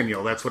Alex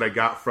Daniel. That's what I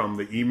got from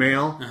the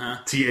email,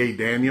 T.A.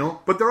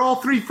 Daniel. But they're all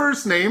 3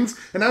 first names,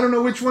 and I don't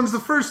know which one's the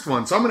first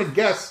one. So I'm going to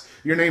guess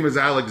your name is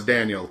Alex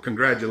Daniel.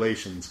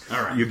 Congratulations.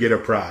 All right. You get a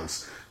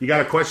prize. You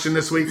got a question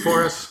this week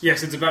for us?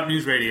 Yes, it's about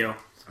Newsradio.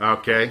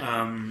 Okay.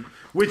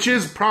 Which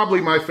is probably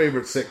my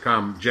favorite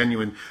sitcom,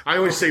 genuine. I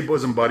always say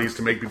Bosom Buddies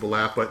to make people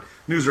laugh, but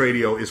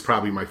Newsradio is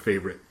probably my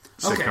favorite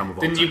sitcom of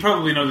all time. Then you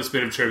probably know this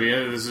bit of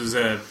trivia. This is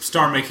a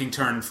star-making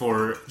turn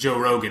for Joe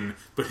Rogan,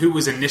 but who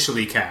was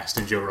initially cast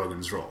in Joe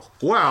Rogan's role?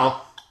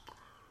 Well,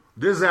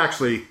 this is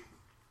actually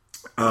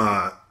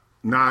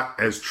not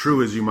as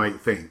true as you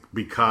might think,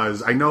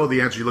 because I know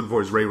the answer you're looking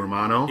for is Ray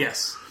Romano.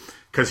 Yes.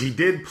 Because he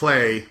did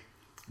play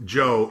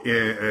Joe.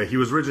 He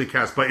was originally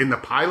cast, but in the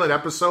pilot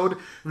episode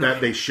that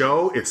they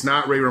show, it's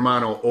not Ray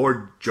Romano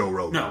or Joe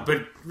Rogan. No,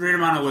 but Ray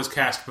Romano was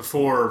cast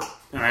before,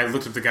 and I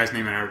looked up the guy's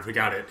name and I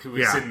forgot it, who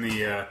was in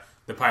the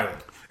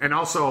pilot. And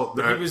also,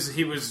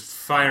 he was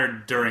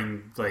fired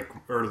during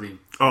early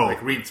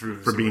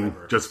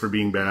read-throughs for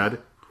being bad.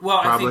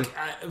 Well, probably.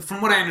 I think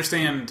from what I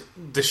understand,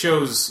 the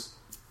show's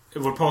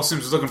what Paul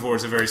Sims was looking for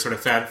is a very sort of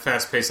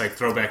fast-paced,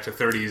 throwback to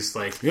 30s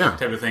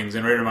type of things,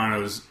 and Ray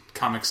Romano's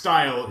comic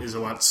style is a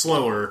lot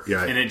slower,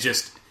 and it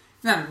just...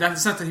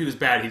 That's not that he was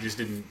bad, he just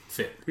didn't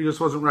fit. He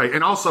just wasn't right.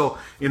 And also,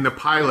 in the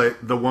pilot,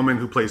 the woman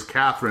who plays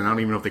Catherine, I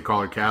don't even know if they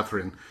call her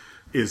Catherine,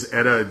 is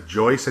Etta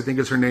Joyce, I think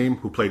is her name,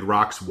 who played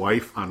Rock's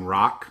wife on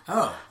Rock.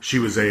 Oh. She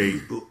was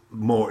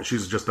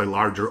she's just a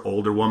larger,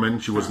 older woman.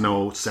 She was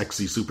no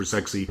super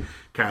sexy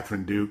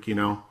Catherine Duke,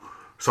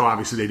 So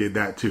obviously they did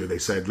that too. They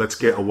said, let's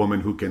get a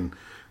woman who can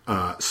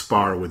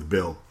spar with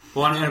Bill.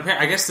 Well,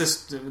 I guess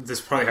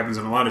this probably happens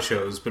in a lot of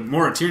shows, but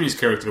Maura Tierney's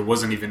character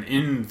wasn't even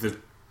in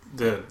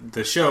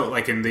the show,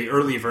 in the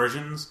early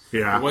versions.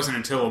 Yeah. It wasn't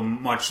until a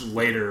much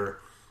later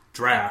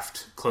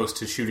draft, close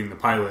to shooting the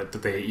pilot,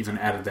 that they even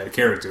added that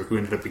character, who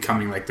ended up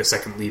becoming the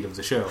second lead of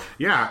the show.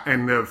 Yeah,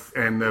 and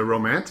the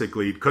romantic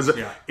lead, because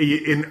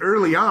in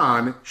early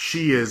on,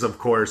 she is of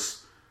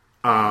course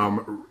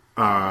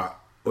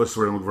what's the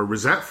word I'm looking for?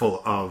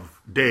 Resentful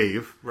of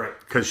Dave, right?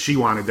 Because she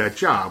wanted that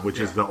job, which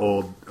is the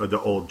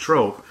old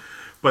trope.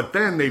 But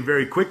then they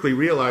very quickly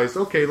realized,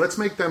 okay, let's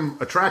make them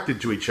attracted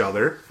to each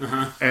other,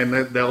 and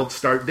then they'll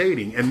start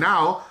dating. And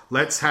now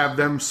let's have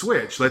them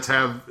switch. Let's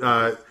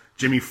have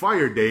Jimmy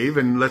fire Dave,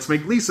 and let's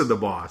make Lisa the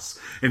boss.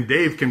 And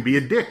Dave can be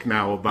a dick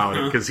now about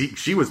it, because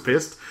she was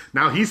pissed.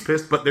 Now he's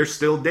pissed, but they're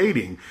still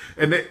dating.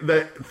 And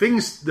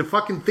the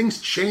fucking things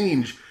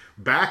change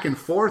back and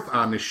forth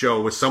on the show,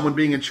 with someone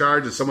being in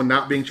charge and someone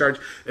not being in charge.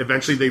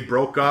 Eventually they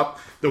broke up.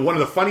 One of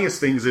the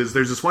funniest things is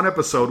there's this one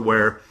episode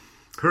where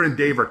her and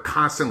Dave are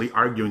constantly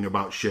arguing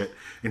about shit,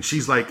 and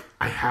she's like,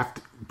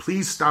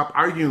 please stop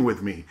arguing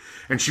with me.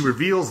 And she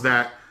reveals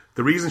that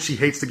the reason she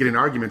hates to get in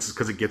arguments is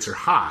because it gets her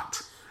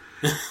hot.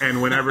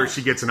 And whenever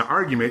she gets in an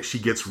argument, she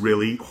gets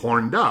really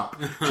horned up.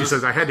 She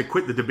says, I had to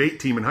quit the debate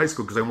team in high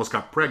school because I almost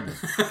got pregnant.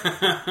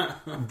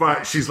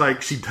 But she's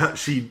like, she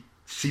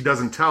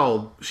doesn't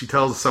tell. She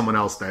tells someone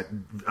else, that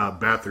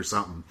Beth or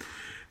something,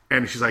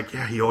 and she's like,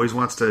 yeah, he's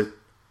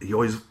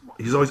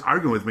always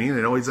arguing with me, and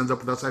it always ends up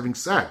with us having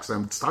sex.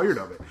 I'm tired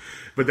of it.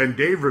 But then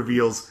Dave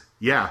reveals,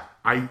 yeah,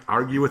 I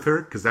argue with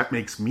her because that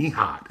makes me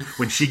hot.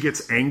 When she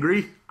gets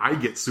angry, I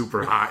get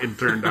super hot and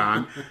turned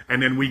on,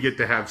 and then we get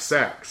to have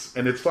sex,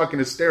 and it's fucking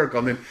hysterical.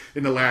 And then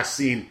in the last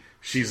scene,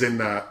 she's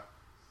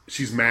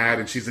mad,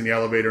 and she's in the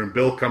elevator, and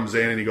Bill comes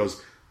in, and he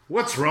goes,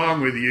 "What's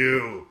wrong with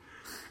you?"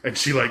 And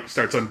she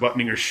starts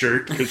unbuttoning her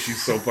shirt because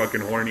she's so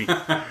fucking horny.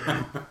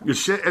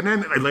 And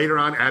then later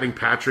on, adding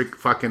Patrick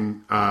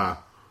fucking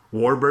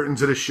Warburton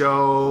to the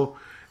show,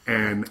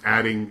 and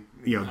adding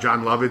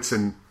John Lovitz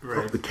and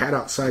the cat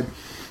outside.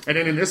 And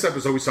then in this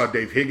episode, we saw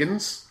Dave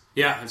Higgins.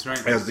 Yeah, that's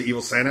right. As the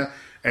evil Santa.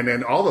 And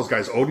then all those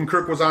guys.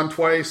 Odenkirk was on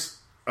twice.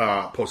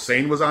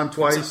 Posehn was on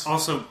twice. It's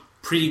also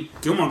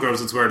pre-Gilmore Girls,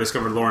 that's where I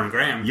discovered Lauren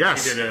Graham.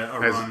 Yes. She did a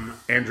run.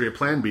 Andrea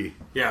Planby.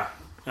 Yeah.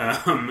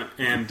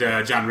 And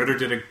John Ritter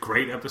did a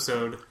great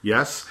episode.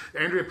 Yes.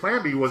 Andrea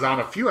Planby was on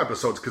a few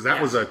episodes because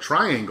that was a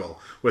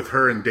triangle with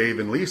her and Dave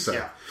and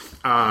Lisa.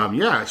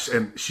 Yeah.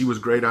 And she was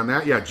great on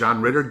that. Yeah,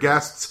 John Ritter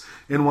guests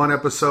in one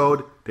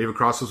episode. David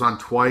Cross was on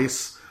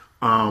twice.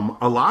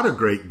 A lot of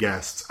great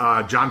guests.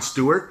 Jon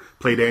Stewart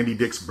played Andy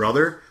Dick's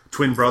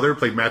twin brother,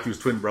 played Matthew's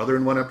twin brother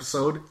in one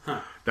episode.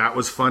 Huh. That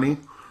was funny.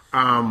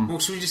 Well,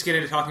 should we just get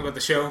into talking about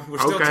the show? We're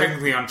still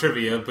technically on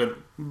trivia, but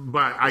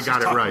I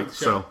got it right.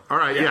 So, all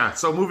right, yeah.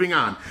 So moving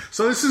on.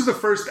 So this is the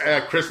first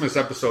Christmas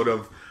episode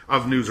of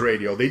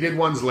Newsradio. They did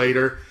ones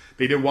later.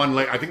 They did one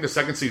late. I think the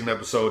second season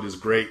episode is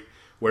great,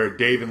 where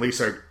Dave and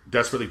Lisa are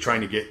desperately trying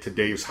to get to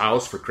Dave's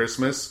house for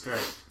Christmas.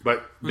 Right.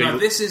 But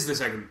this is the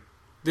second.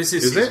 This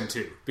is season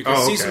 2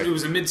 because it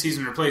was a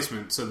mid-season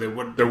replacement, so there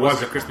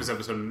was a Christmas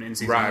episode in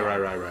season 1.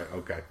 Right.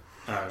 Okay.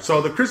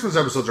 So the Christmas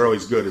episodes are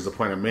always good, is the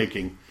point I'm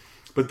making.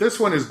 But this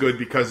one is good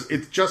because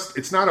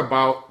it's not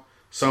about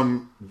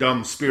some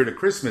dumb Spirit of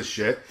Christmas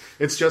shit.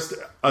 It's just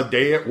a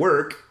day at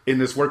work in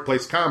this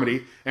workplace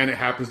comedy, and it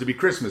happens to be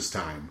Christmas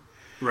time.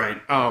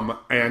 Right.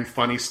 And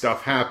funny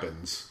stuff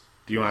happens.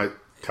 Do you want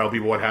to... tell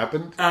people what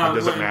happened?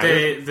 Does it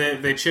matter?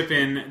 They chip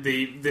in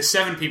the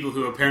 7 people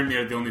who apparently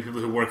are the only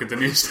people who work at the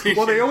news station.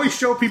 Well, they always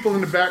show people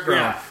in the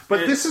background. Yeah.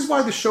 But this is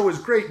why the show is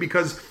great,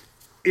 because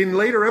in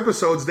later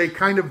episodes, they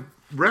kind of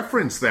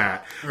reference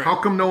that. Right. How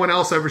come no one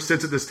else ever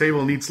sits at this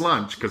table and eats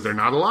lunch? Because they're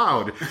not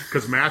allowed.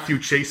 Because Matthew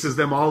chases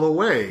them all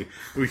away.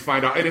 We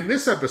find out. And in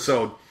this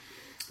episode,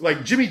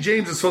 like, Jimmy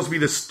James is supposed to be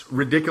this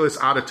ridiculous,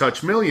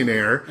 out-of-touch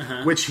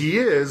millionaire, which he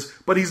is,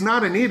 but he's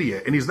not an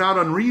idiot, and he's not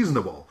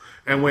unreasonable.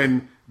 And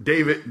when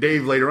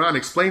Dave later on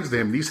explains to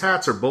him, these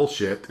hats are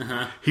bullshit,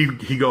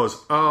 he goes,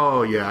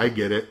 oh, yeah, I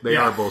get it. They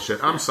are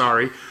bullshit. I'm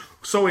sorry.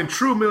 So in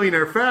true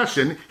millionaire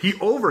fashion, he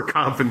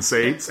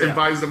overcompensates and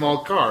buys them all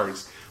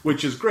cars,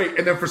 which is great.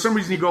 And then for some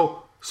reason you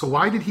go, so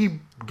why did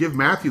he give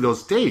Matthew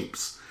those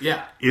tapes?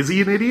 Yeah. Is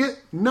he an idiot?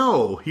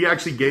 No. He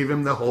actually gave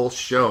him the whole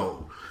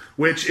show.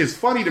 Which is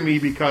funny to me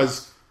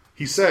because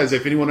he says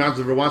if anyone else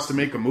ever wants to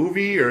make a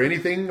movie or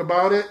anything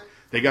about it,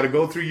 they got to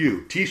go through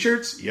you.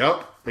 T-shirts?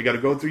 Yep. They got to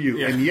go through you.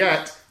 Yeah. And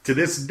yet, to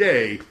this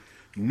day,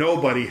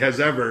 nobody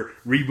has ever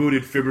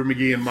rebooted Fibber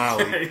McGee and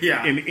Molly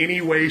in any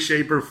way,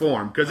 shape, or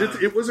form. Because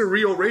it was a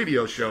real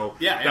radio show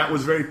that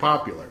was very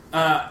popular.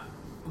 And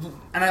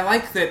I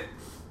like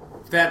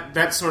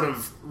that sort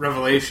of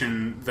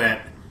revelation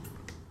that,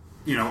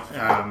 you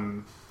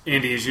know...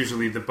 Andy is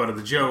usually the butt of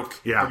the joke.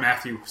 Yeah. Or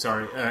Matthew,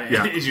 sorry.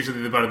 Is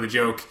usually the butt of the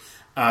joke.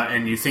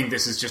 And you think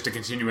this is just a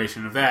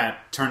continuation of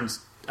that. Turns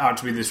out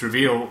to be this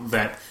reveal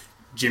that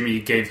Jimmy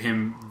gave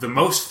him the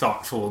most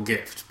thoughtful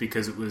gift,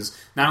 because it was,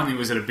 not only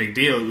was it a big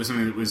deal, it was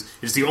something that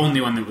it's the only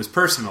one that was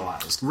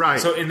personalized. Right.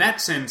 So in that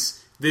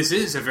sense, this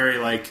is a very,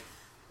 like,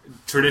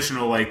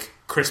 traditional, like,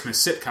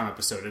 Christmas sitcom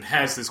episode. It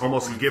has this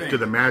almost gift thing. To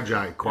the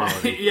Magi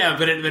quality.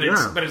 But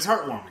it's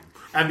heartwarming.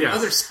 On the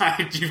other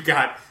side, you've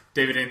got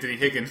David Anthony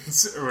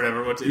Higgins, or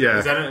whatever.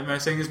 Is that, am I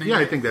saying his name? Yeah,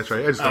 I think that's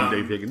right. I just call him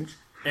Dave Higgins.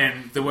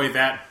 And the way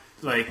that,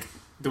 like,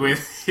 the way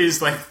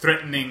his, like,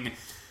 threatening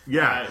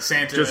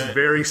Santa... just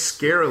very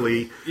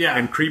scarily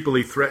and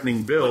creepily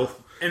threatening Bill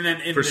and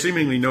then for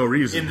seemingly no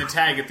reason. In the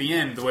tag at the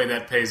end, the way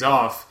that pays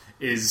off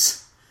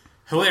is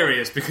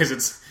hilarious,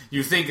 because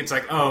you think it's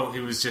like, oh,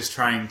 he was just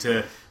trying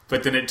to...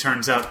 But then it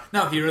turns out,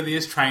 no, he really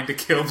is trying to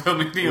kill Bill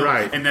McNeil.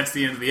 Right. And that's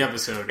the end of the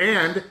episode.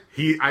 And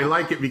I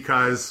like it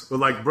because, well,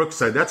 like Brooks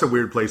said, that's a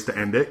weird place to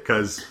end it,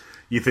 because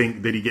you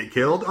think, did he get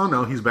killed? Oh,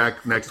 no, he's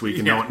back next week,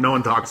 and no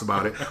one talks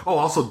about it. Oh,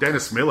 also,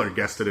 Dennis Miller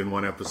guested in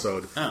one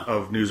episode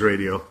of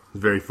Newsradio.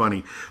 Very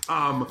funny.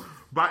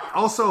 But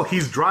also,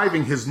 he's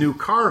driving his new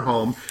car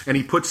home, and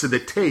he puts the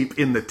tape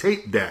in the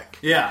tape deck.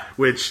 Yeah.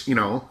 Which, you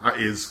know,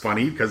 is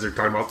funny, because they're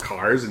talking about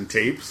cars and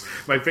tapes.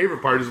 My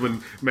favorite part is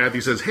when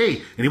Matthew says,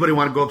 hey, anybody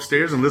want to go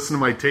upstairs and listen to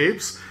my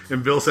tapes?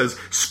 And Bill says,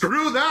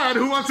 screw that!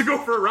 Who wants to go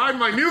for a ride in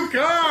my new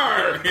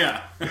car?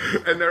 Yeah.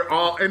 And they're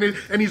all...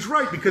 And he's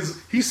right, because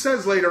he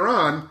says later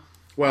on,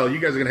 well, you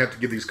guys are going to have to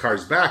give these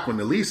cars back when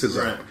the lease is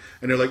up.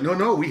 And they're like,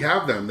 no, we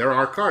have them. They're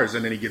our cars.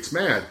 And then he gets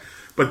mad.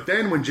 But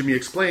then when Jimmy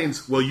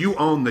explains, well, you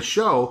own the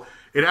show,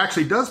 it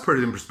actually does put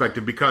it in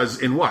perspective,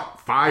 because in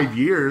 5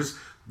 years,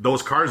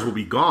 those cars will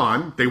be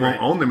gone. They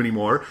won't own them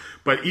anymore.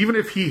 But even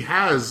if he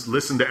has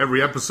listened to every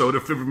episode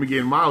of Fibber McGee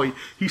and Molly,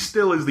 he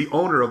still is the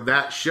owner of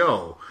that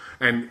show.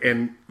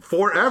 And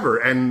forever.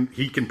 And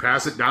he can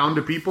pass it down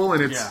to people,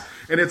 and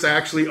it's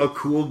actually a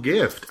cool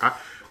gift.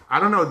 I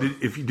don't know,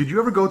 did you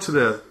ever go to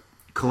the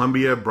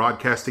Columbia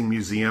Broadcasting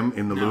Museum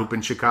in the Loop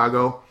in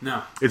Chicago?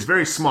 No. It's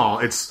very small.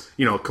 It's,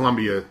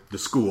 Columbia, the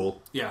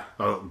school,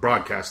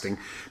 broadcasting.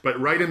 But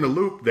right in the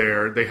Loop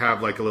there, they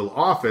have like a little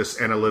office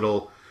and a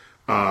little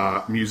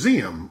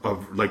museum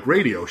of like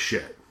radio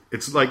shit.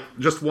 It's like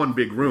just one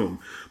big room.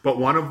 But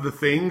one of the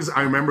things,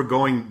 I remember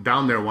going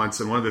down there once,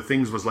 and one of the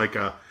things was like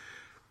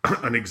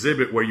an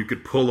exhibit where you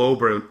could pull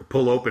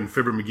open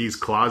Fibber McGee's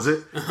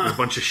closet, and a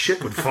bunch of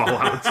shit would fall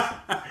out.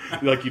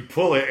 Like, you'd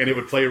pull it, and it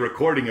would play a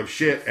recording of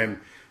shit, and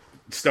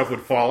stuff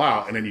would fall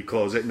out, and then you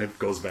close it, and it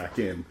goes back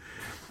in.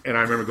 And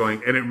I remember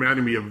going, and it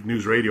reminded me of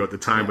Newsradio at the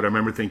time, but I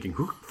remember thinking,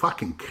 who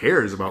fucking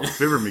cares about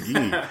Fibber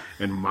McGee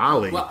and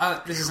Molly?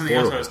 Well, this is something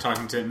else I was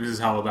talking to Mrs.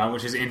 Howell about,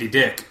 which is Andy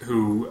Dick,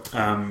 who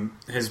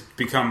has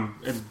become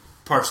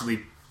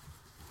partially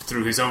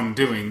through his own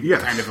doing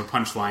kind of a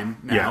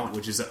punchline now,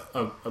 which is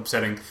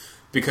upsetting.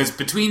 Because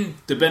between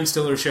the Ben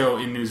Stiller show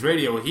and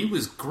Newsradio, he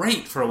was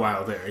great for a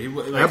while there.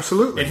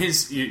 Absolutely.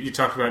 And you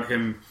talked about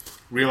him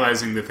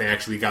realizing that they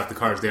actually got the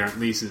cars, they aren't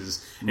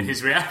leases, and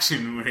his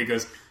reaction when he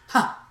goes,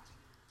 ha!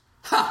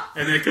 Ha!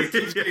 And then it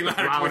keeps getting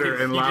louder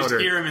and louder. You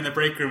just hear him in the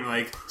break room,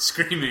 like,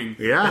 screaming.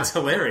 Yeah. It's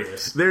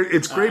hilarious.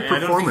 It's great performances. I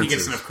don't think he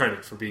gets enough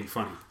credit for being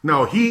funny.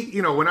 No,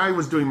 when I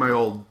was doing my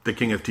old The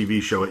King of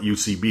TV show at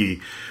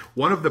UCB,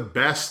 one of the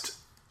best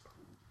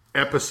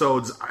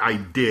episodes I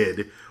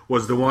did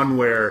was the one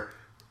where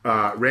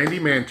Randy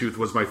Mantooth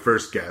was my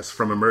first guest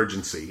from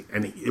Emergency.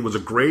 And it was a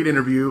great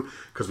interview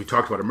because we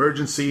talked about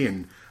Emergency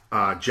and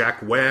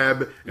Jack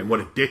Webb and what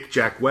a dick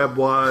Jack Webb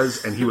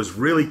was. And he was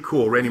really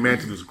cool. Randy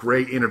Mantooth was a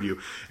great interview.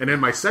 And then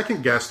my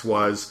second guest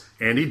was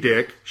Andy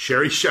Dick,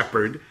 Sherry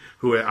Shepard,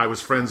 who I was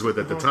friends with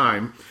at the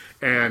time,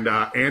 and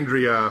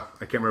Andrea, I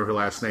can't remember her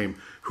last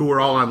name, who were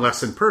all on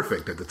Less Than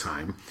Perfect at the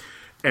time.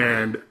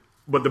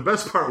 But the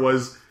best part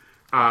was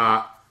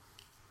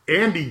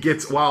Andy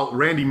gets, while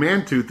Randy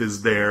Mantooth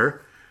is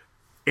there,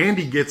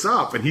 Andy gets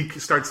up and he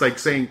starts like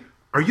saying,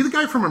 "Are you the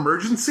guy from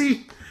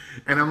Emergency?"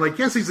 And I'm like,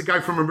 "Yes, he's the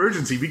guy from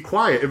Emergency. Be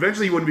quiet."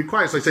 Eventually he wouldn't be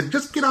quiet. So I said,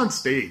 "Just get on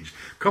stage.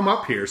 Come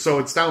up here." So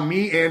it's now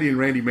me, Andy, and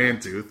Randy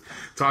Mantooth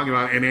talking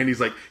about it. And Andy's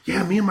like,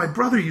 "Yeah, me and my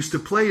brother used to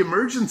play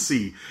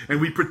Emergency.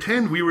 And we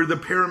pretend we were the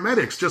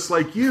paramedics just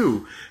like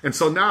you." And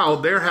so now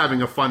they're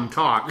having a fun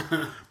talk.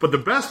 But the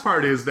best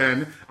part is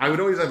then I would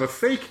always have a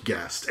fake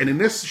guest. And in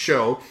this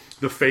show,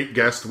 the fake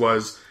guest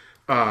was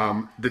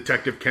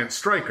Detective Kent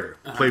Stryker,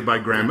 played by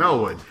Graham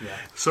Elwood. Yeah.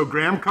 So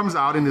Graham comes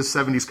out in his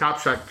 70s cop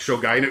show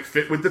guy, and it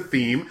fit with the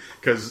theme,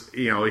 because,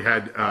 he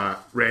had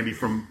Randy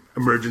from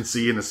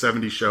Emergency in a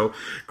 70s show.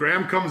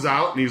 Graham comes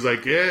out, and he's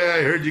like, "Yeah,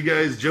 I heard you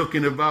guys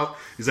joking about..."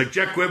 He's like,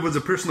 "Jack Webb was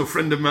a personal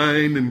friend of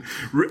mine," and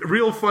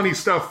real funny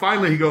stuff.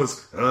 Finally, he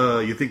goes,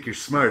 "You think you're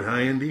smart, huh,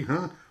 Andy?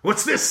 Huh?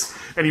 What's this?"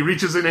 And he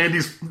reaches in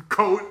Andy's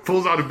coat,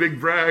 pulls out a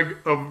big bag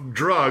of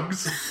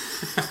drugs,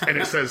 and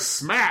it says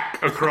 "smack"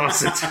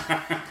 across it.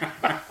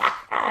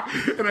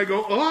 And I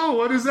go, "Oh,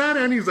 what is that?"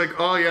 And he's like,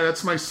 "Oh, yeah,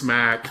 that's my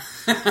smack.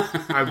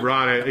 I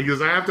brought it." He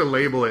goes, "I have to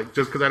label it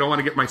just because I don't want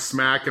to get my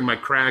smack and my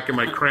crack and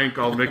my crank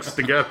all mixed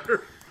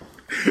together."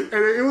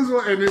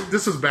 And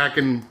this was back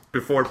in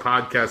before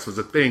podcast was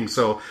a thing.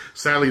 So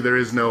sadly, there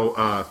is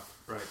no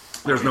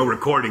there's no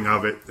recording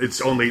of it.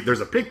 It's only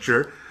there's a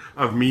picture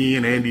of me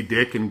and Andy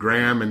Dick and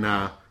Graham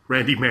and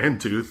Randy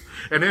Mantooth.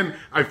 And then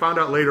I found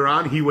out later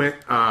on he went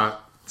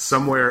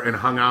somewhere and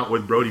hung out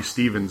with Brody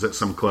Stevens at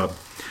some club.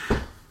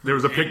 There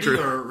was a picture.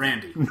 Or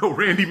Randy? No,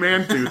 Randy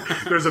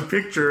Mantooth. There's a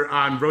picture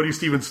on Brody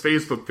Stevens'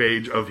 Facebook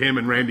page of him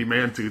and Randy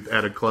Mantooth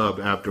at a club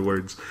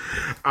afterwards.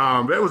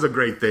 That was a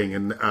great thing.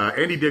 And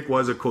Andy Dick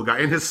was a cool guy.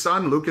 And his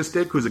son, Lucas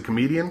Dick, who's a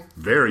comedian,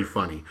 very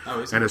funny.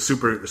 And a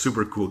super,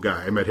 super cool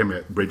guy. I met him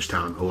at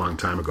Bridgetown a long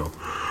time ago.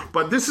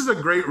 But this is a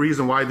great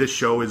reason why this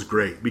show is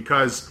great.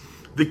 Because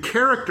the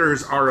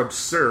characters are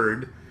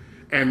absurd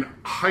and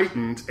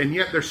heightened, and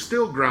yet they're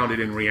still grounded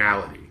in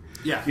reality.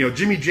 Yeah.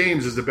 Jimmy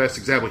James is the best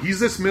example. He's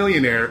this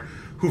millionaire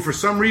who for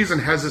some reason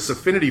has this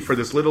affinity for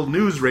this little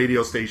news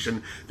radio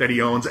station that he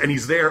owns, and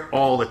he's there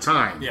all the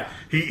time. Yeah.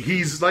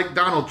 He's like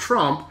Donald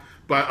Trump,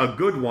 but a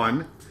good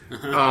one.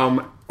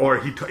 Or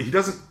he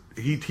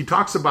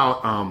talks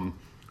about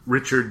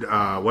Richard,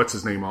 what's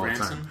his name all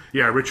Branson? the time?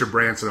 Yeah, Richard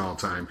Branson all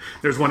the time.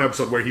 There's one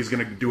episode where he's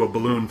going to do a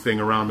balloon thing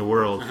around the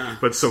world,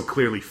 but so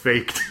clearly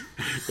faked.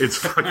 It's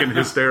fucking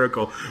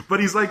hysterical. But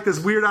he's like this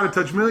weird,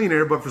 out-of-touch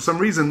millionaire, but for some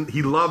reason,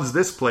 he loves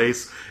this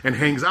place and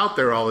hangs out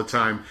there all the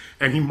time,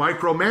 and he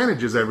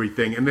micromanages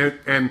everything.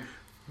 And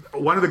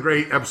one of the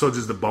great episodes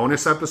is the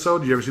bonus episode.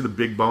 Did you ever see the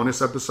big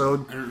bonus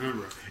episode? I don't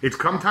remember. It's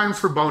come times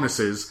for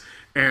bonuses,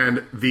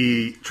 and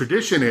the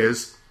tradition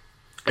is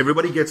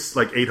everybody gets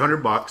like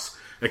 $800,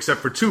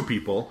 except for two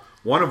people,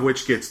 one of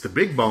which gets the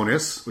big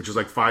bonus, which is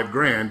like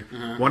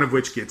 $5,000, one of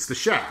which gets the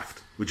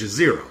shaft, which is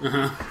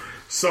 $0.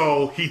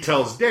 So he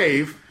tells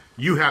Dave,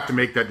 "You have to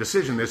make that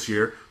decision this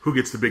year. Who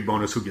gets the big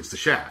bonus, who gets the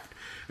shaft?"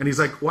 And he's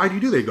like, "Why do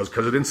you do that?" He goes,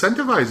 "Because it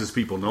incentivizes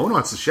people. No one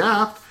wants the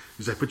shaft."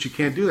 He's like, "But you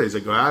can't do that." He's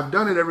like, "Well, I've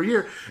done it every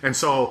year." And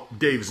so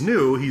Dave's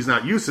new. He's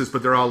not used to this,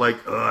 but they're all like,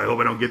 "I hope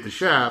I don't get the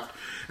shaft."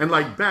 And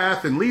like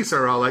Beth and Lisa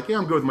are all like, "Yeah,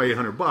 I'm good with my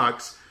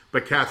 $800.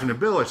 But Catherine and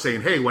Bill are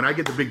saying, "Hey, when I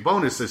get the big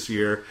bonus this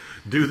year,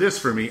 do this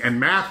for me." And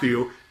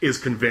Matthew is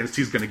convinced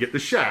he's going to get the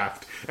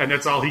shaft. And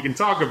that's all he can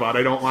talk about.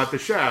 "I don't want the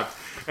shaft."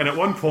 And at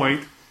one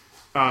point,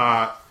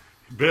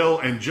 Bill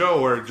and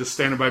Joe are just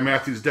standing by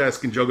Matthew's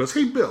desk, and Joe goes,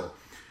 "Hey, Bill,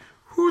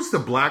 who's the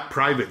black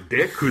private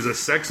dick who's a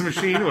sex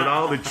machine with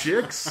all the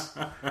chicks?"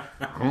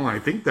 "Oh, I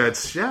think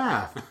that's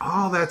Shaft."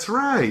 "Oh, that's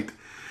right.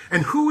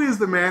 And who is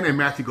the man?" And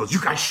Matthew goes,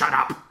 "You guys shut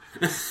up."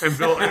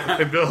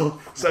 And Bill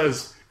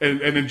says... And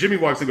then Jimmy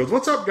walks in and goes,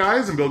 "What's up,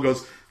 guys?" And Bill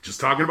goes,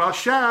 "Just talking about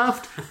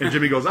Shaft." And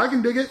Jimmy goes, "I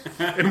can dig it,"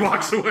 and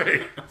walks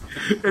away.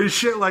 And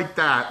shit like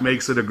that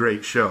makes it a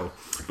great show.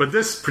 But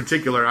this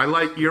particular, I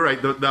like, you're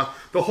right,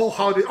 the whole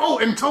holiday... Oh,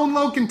 and Tone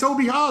Loc and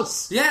Toby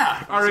Huss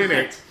are in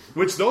it.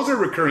 Which, those are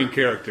recurring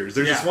characters.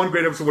 There's this one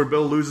great episode where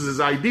Bill loses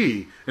his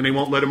ID, and they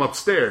won't let him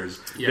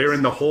upstairs. Yes. They're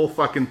in the whole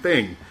fucking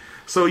thing.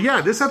 So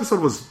yeah, this episode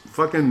was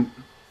fucking...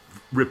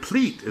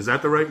 replete, is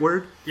that the right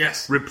word?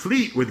 Yes.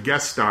 Replete with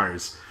guest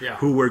stars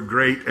who were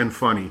great and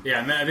funny.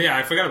 Yeah,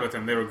 I forgot about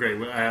them. They were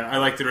great. I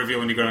like the reveal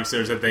when you go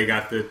downstairs that they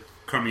got the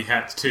crummy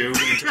hats too.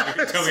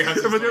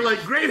 But they're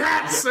like, "Great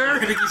hats, sir!"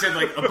 I think he said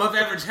like, "above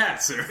average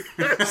hats, sir."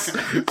 Yes.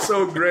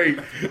 So great.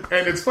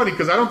 And it's funny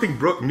because I don't think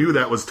Brooke knew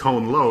that was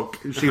Tone Loc.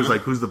 She was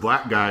like, "Who's the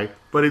black guy?"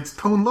 But it's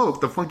Tone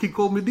Loc, the Funky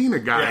Cold Medina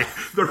guy,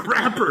 the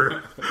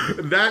rapper.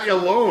 That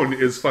alone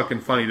is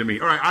fucking funny to me.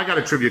 All right, I got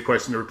a trivia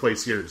question to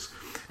replace yours.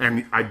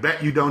 And I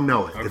bet you don't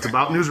know it. Okay. It's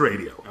about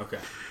Newsradio. Okay.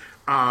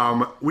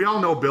 We all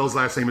know Bill's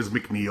last name is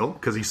McNeil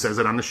because he says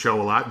it on the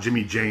show a lot.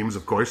 Jimmy James,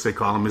 of course, they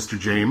call him Mr.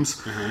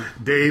 James.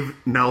 Dave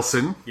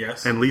Nelson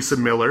and Lisa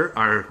Miller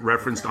are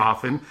referenced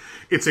often.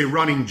 It's a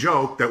running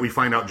joke that we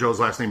find out Joe's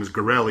last name is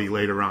Gorelli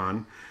later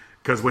on.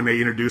 Because when they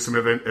introduce him,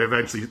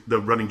 eventually the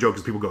running joke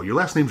is people go, "Your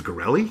last name's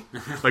Gorelli?"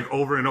 Like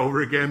over and over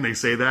again, they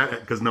say that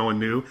because no one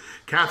knew.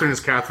 Catherine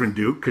is Catherine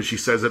Duke because she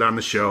says it on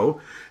the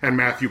show. And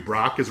Matthew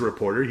Brock is a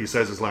reporter. He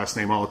says his last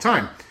name all the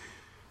time.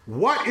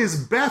 What is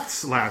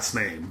Beth's last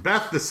name?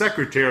 Beth, the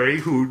secretary,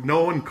 who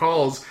no one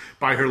calls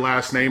by her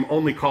last name,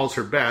 only calls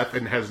her Beth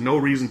and has no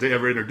reason to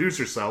ever introduce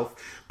herself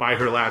by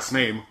her last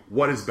name.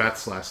 What is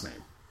Beth's last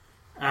name?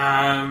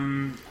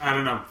 I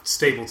don't know.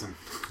 Stapleton.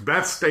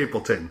 Beth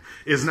Stapleton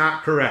is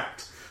not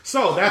correct.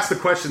 So that's the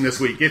question this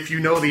week. If you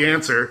know the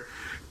answer,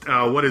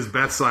 what is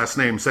Beth's last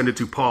name, send it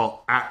to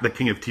Paul at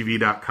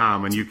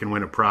thekingofTV.com and you can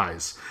win a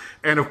prize.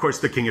 And of course,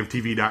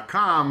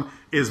 thekingofTV.com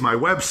is my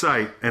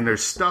website and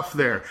there's stuff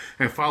there.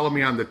 And follow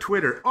me on the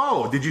Twitter.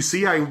 Oh, did you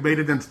see I made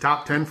it into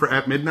top 10 for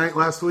At Midnight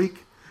last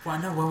week? Well,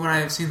 no, when would I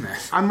have seen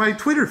that? On my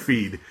Twitter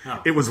feed.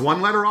 Oh. It was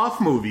one letter off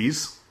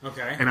movies.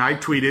 Okay. And I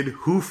tweeted,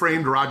 "Who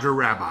framed Roger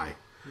Rabbi?"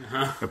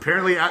 Uh-huh.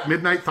 Apparently At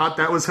Midnight thought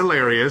that was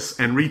hilarious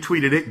and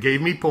retweeted it,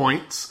 gave me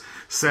points,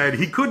 said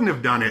he couldn't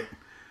have done it.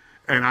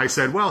 And I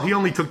said, well, he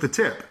only took the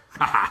tip.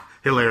 Haha,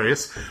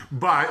 hilarious.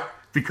 But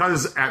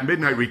because At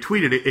Midnight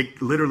retweeted it,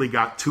 it literally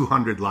got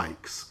 200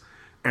 likes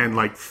and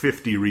like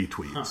 50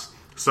 retweets. Huh.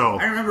 So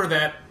I remember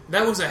that.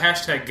 That was a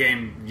hashtag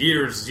game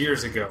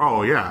years ago.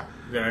 Oh, yeah.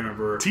 That I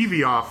remember.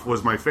 TV Off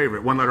was my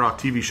favorite. One letter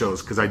off TV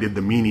shows because I did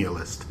the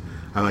Menialist.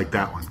 I like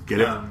that one.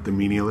 Get it? The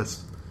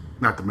Menialist?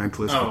 Not the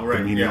Mentalist, but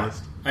right, the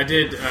Menialist. Yeah. I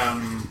did.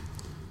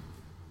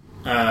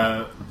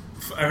 I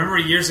remember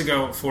years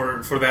ago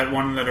for that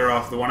one letter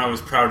off. The one I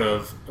was proud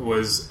of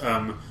was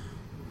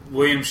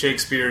William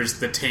Shakespeare's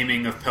 "The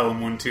Taming of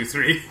Pelham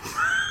 123."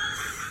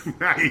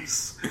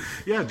 Nice.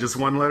 Yeah, just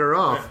one letter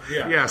off.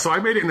 Yeah. So I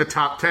made it in the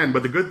top 10.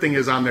 But the good thing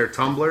is on their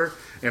Tumblr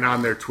and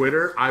on their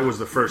Twitter, I was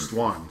the first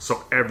one,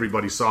 so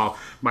everybody saw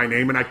my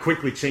name, and I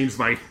quickly changed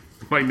my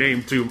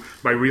name to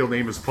my real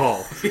name is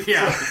Paul.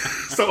 Yeah.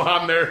 So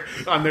on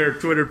their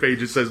Twitter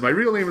page it says my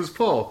real name is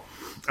Paul,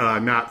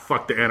 not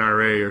fuck the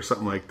NRA or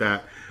something like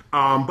that.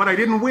 But I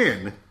didn't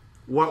win.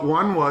 What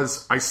won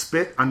was I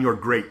spit on your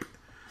grape.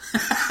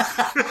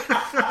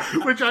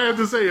 Which I have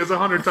to say is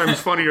 100 times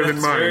funnier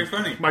than mine. Very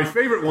funny. My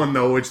favorite one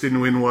though, which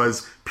didn't win,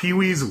 was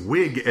Pee-wee's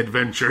wig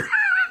adventure.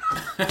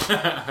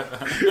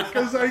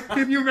 Because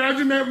can you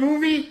imagine that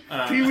movie?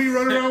 Pee-wee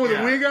running around with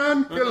a wig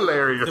on?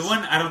 Hilarious. The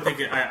one I don't think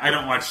I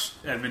don't watch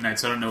At Midnight,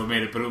 so I don't know what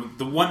made it. But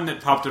the one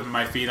that popped up in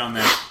my feed on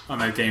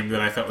that game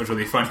that I thought was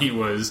really funny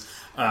was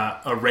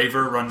a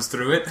raver runs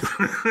through it.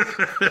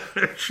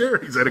 Sure,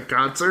 he's at a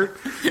concert,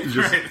 he's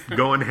just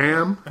going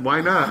ham.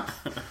 Why not?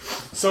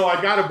 So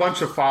I got a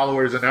bunch of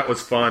followers, and that was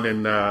fun.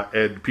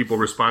 And people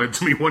responded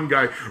to me. One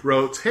guy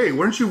wrote, "Hey,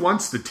 weren't you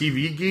once the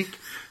TV geek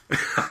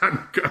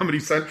on Comedy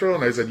Central?"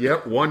 And I said,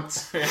 "Yep,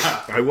 once."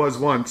 Yeah. I was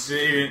once.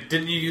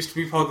 Didn't you used to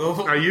be Paul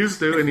Goebel? I used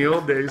to in the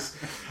old days.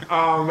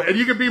 And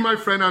you can be my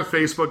friend on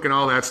Facebook and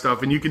all that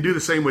stuff. And you can do the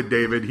same with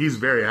David. He's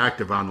very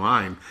active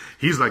online.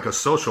 He's like a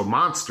social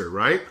monster,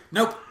 right?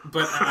 Nope.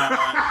 But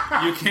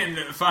you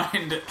can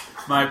find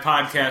my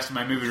podcast,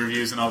 my movie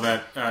reviews, and all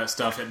that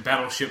stuff at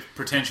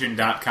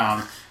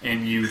battleshippretension.com.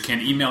 And you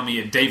can email me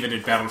at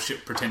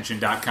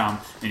david@battleshippretension.com.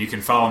 And you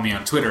can follow me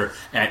on Twitter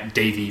at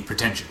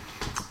DavyPretension.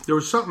 There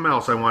was something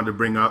else I wanted to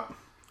bring up.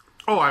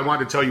 Oh, I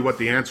wanted to tell you what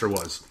the answer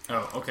was.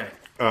 Oh, okay.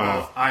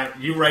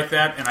 You write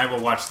that, and I will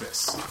watch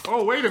this.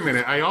 Oh, wait a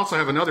minute. I also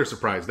have another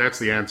surprise. That's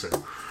the answer.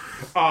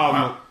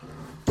 Now,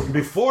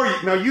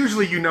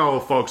 usually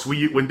folks,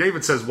 when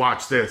David says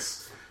watch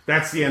this,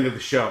 that's the end of the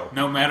show.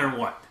 No matter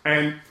what.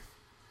 And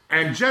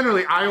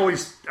generally, I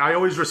always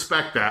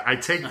respect that. I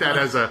take that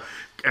as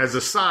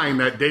a sign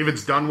that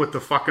David's done with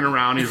the fucking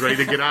around. He's ready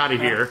to get out of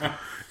here.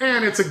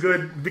 And it's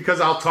because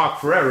I'll talk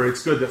forever.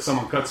 It's good that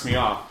someone cuts me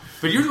off.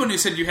 But you're the one who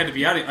said you had to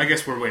be out. I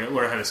guess we're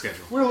ahead of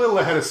schedule. We're a little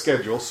ahead of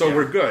schedule, so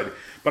we're good.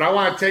 But I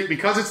want to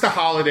because it's the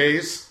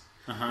holidays,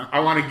 I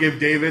want to give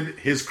David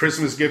his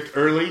Christmas gift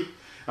early.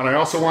 And I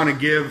also want to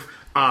give,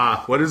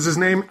 what is his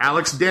name?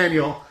 Alex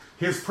Daniel,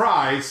 his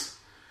prize,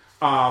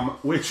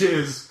 which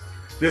is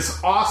this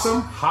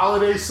awesome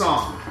holiday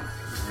song.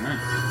 Right.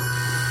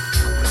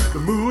 The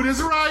mood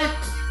is right.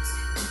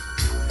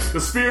 The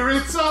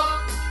spirit's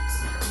up.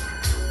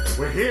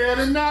 We're here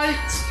tonight.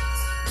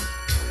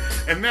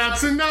 And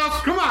that's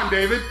enough. Come on,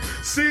 David.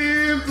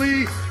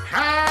 Simply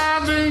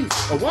having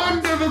a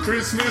wonderful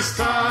Christmas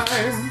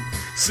time.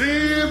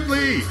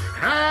 Simply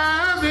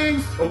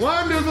having a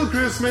wonderful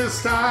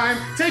Christmas time.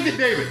 Take it,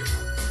 David.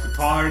 The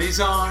party's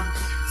on.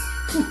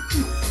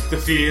 The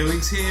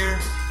feeling's here.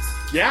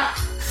 Yeah.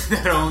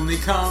 That only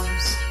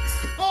comes.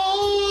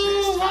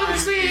 Oh,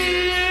 once a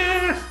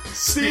year.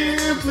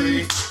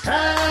 Simply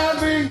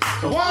having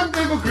a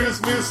wonderful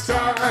Christmas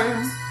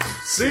time.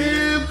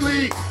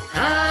 Simply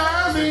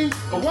having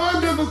a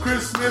wonderful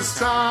Christmas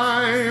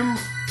time.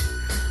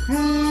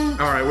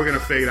 All right, we're going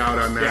to fade out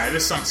on that. Yeah,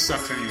 this song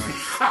sucks anyway.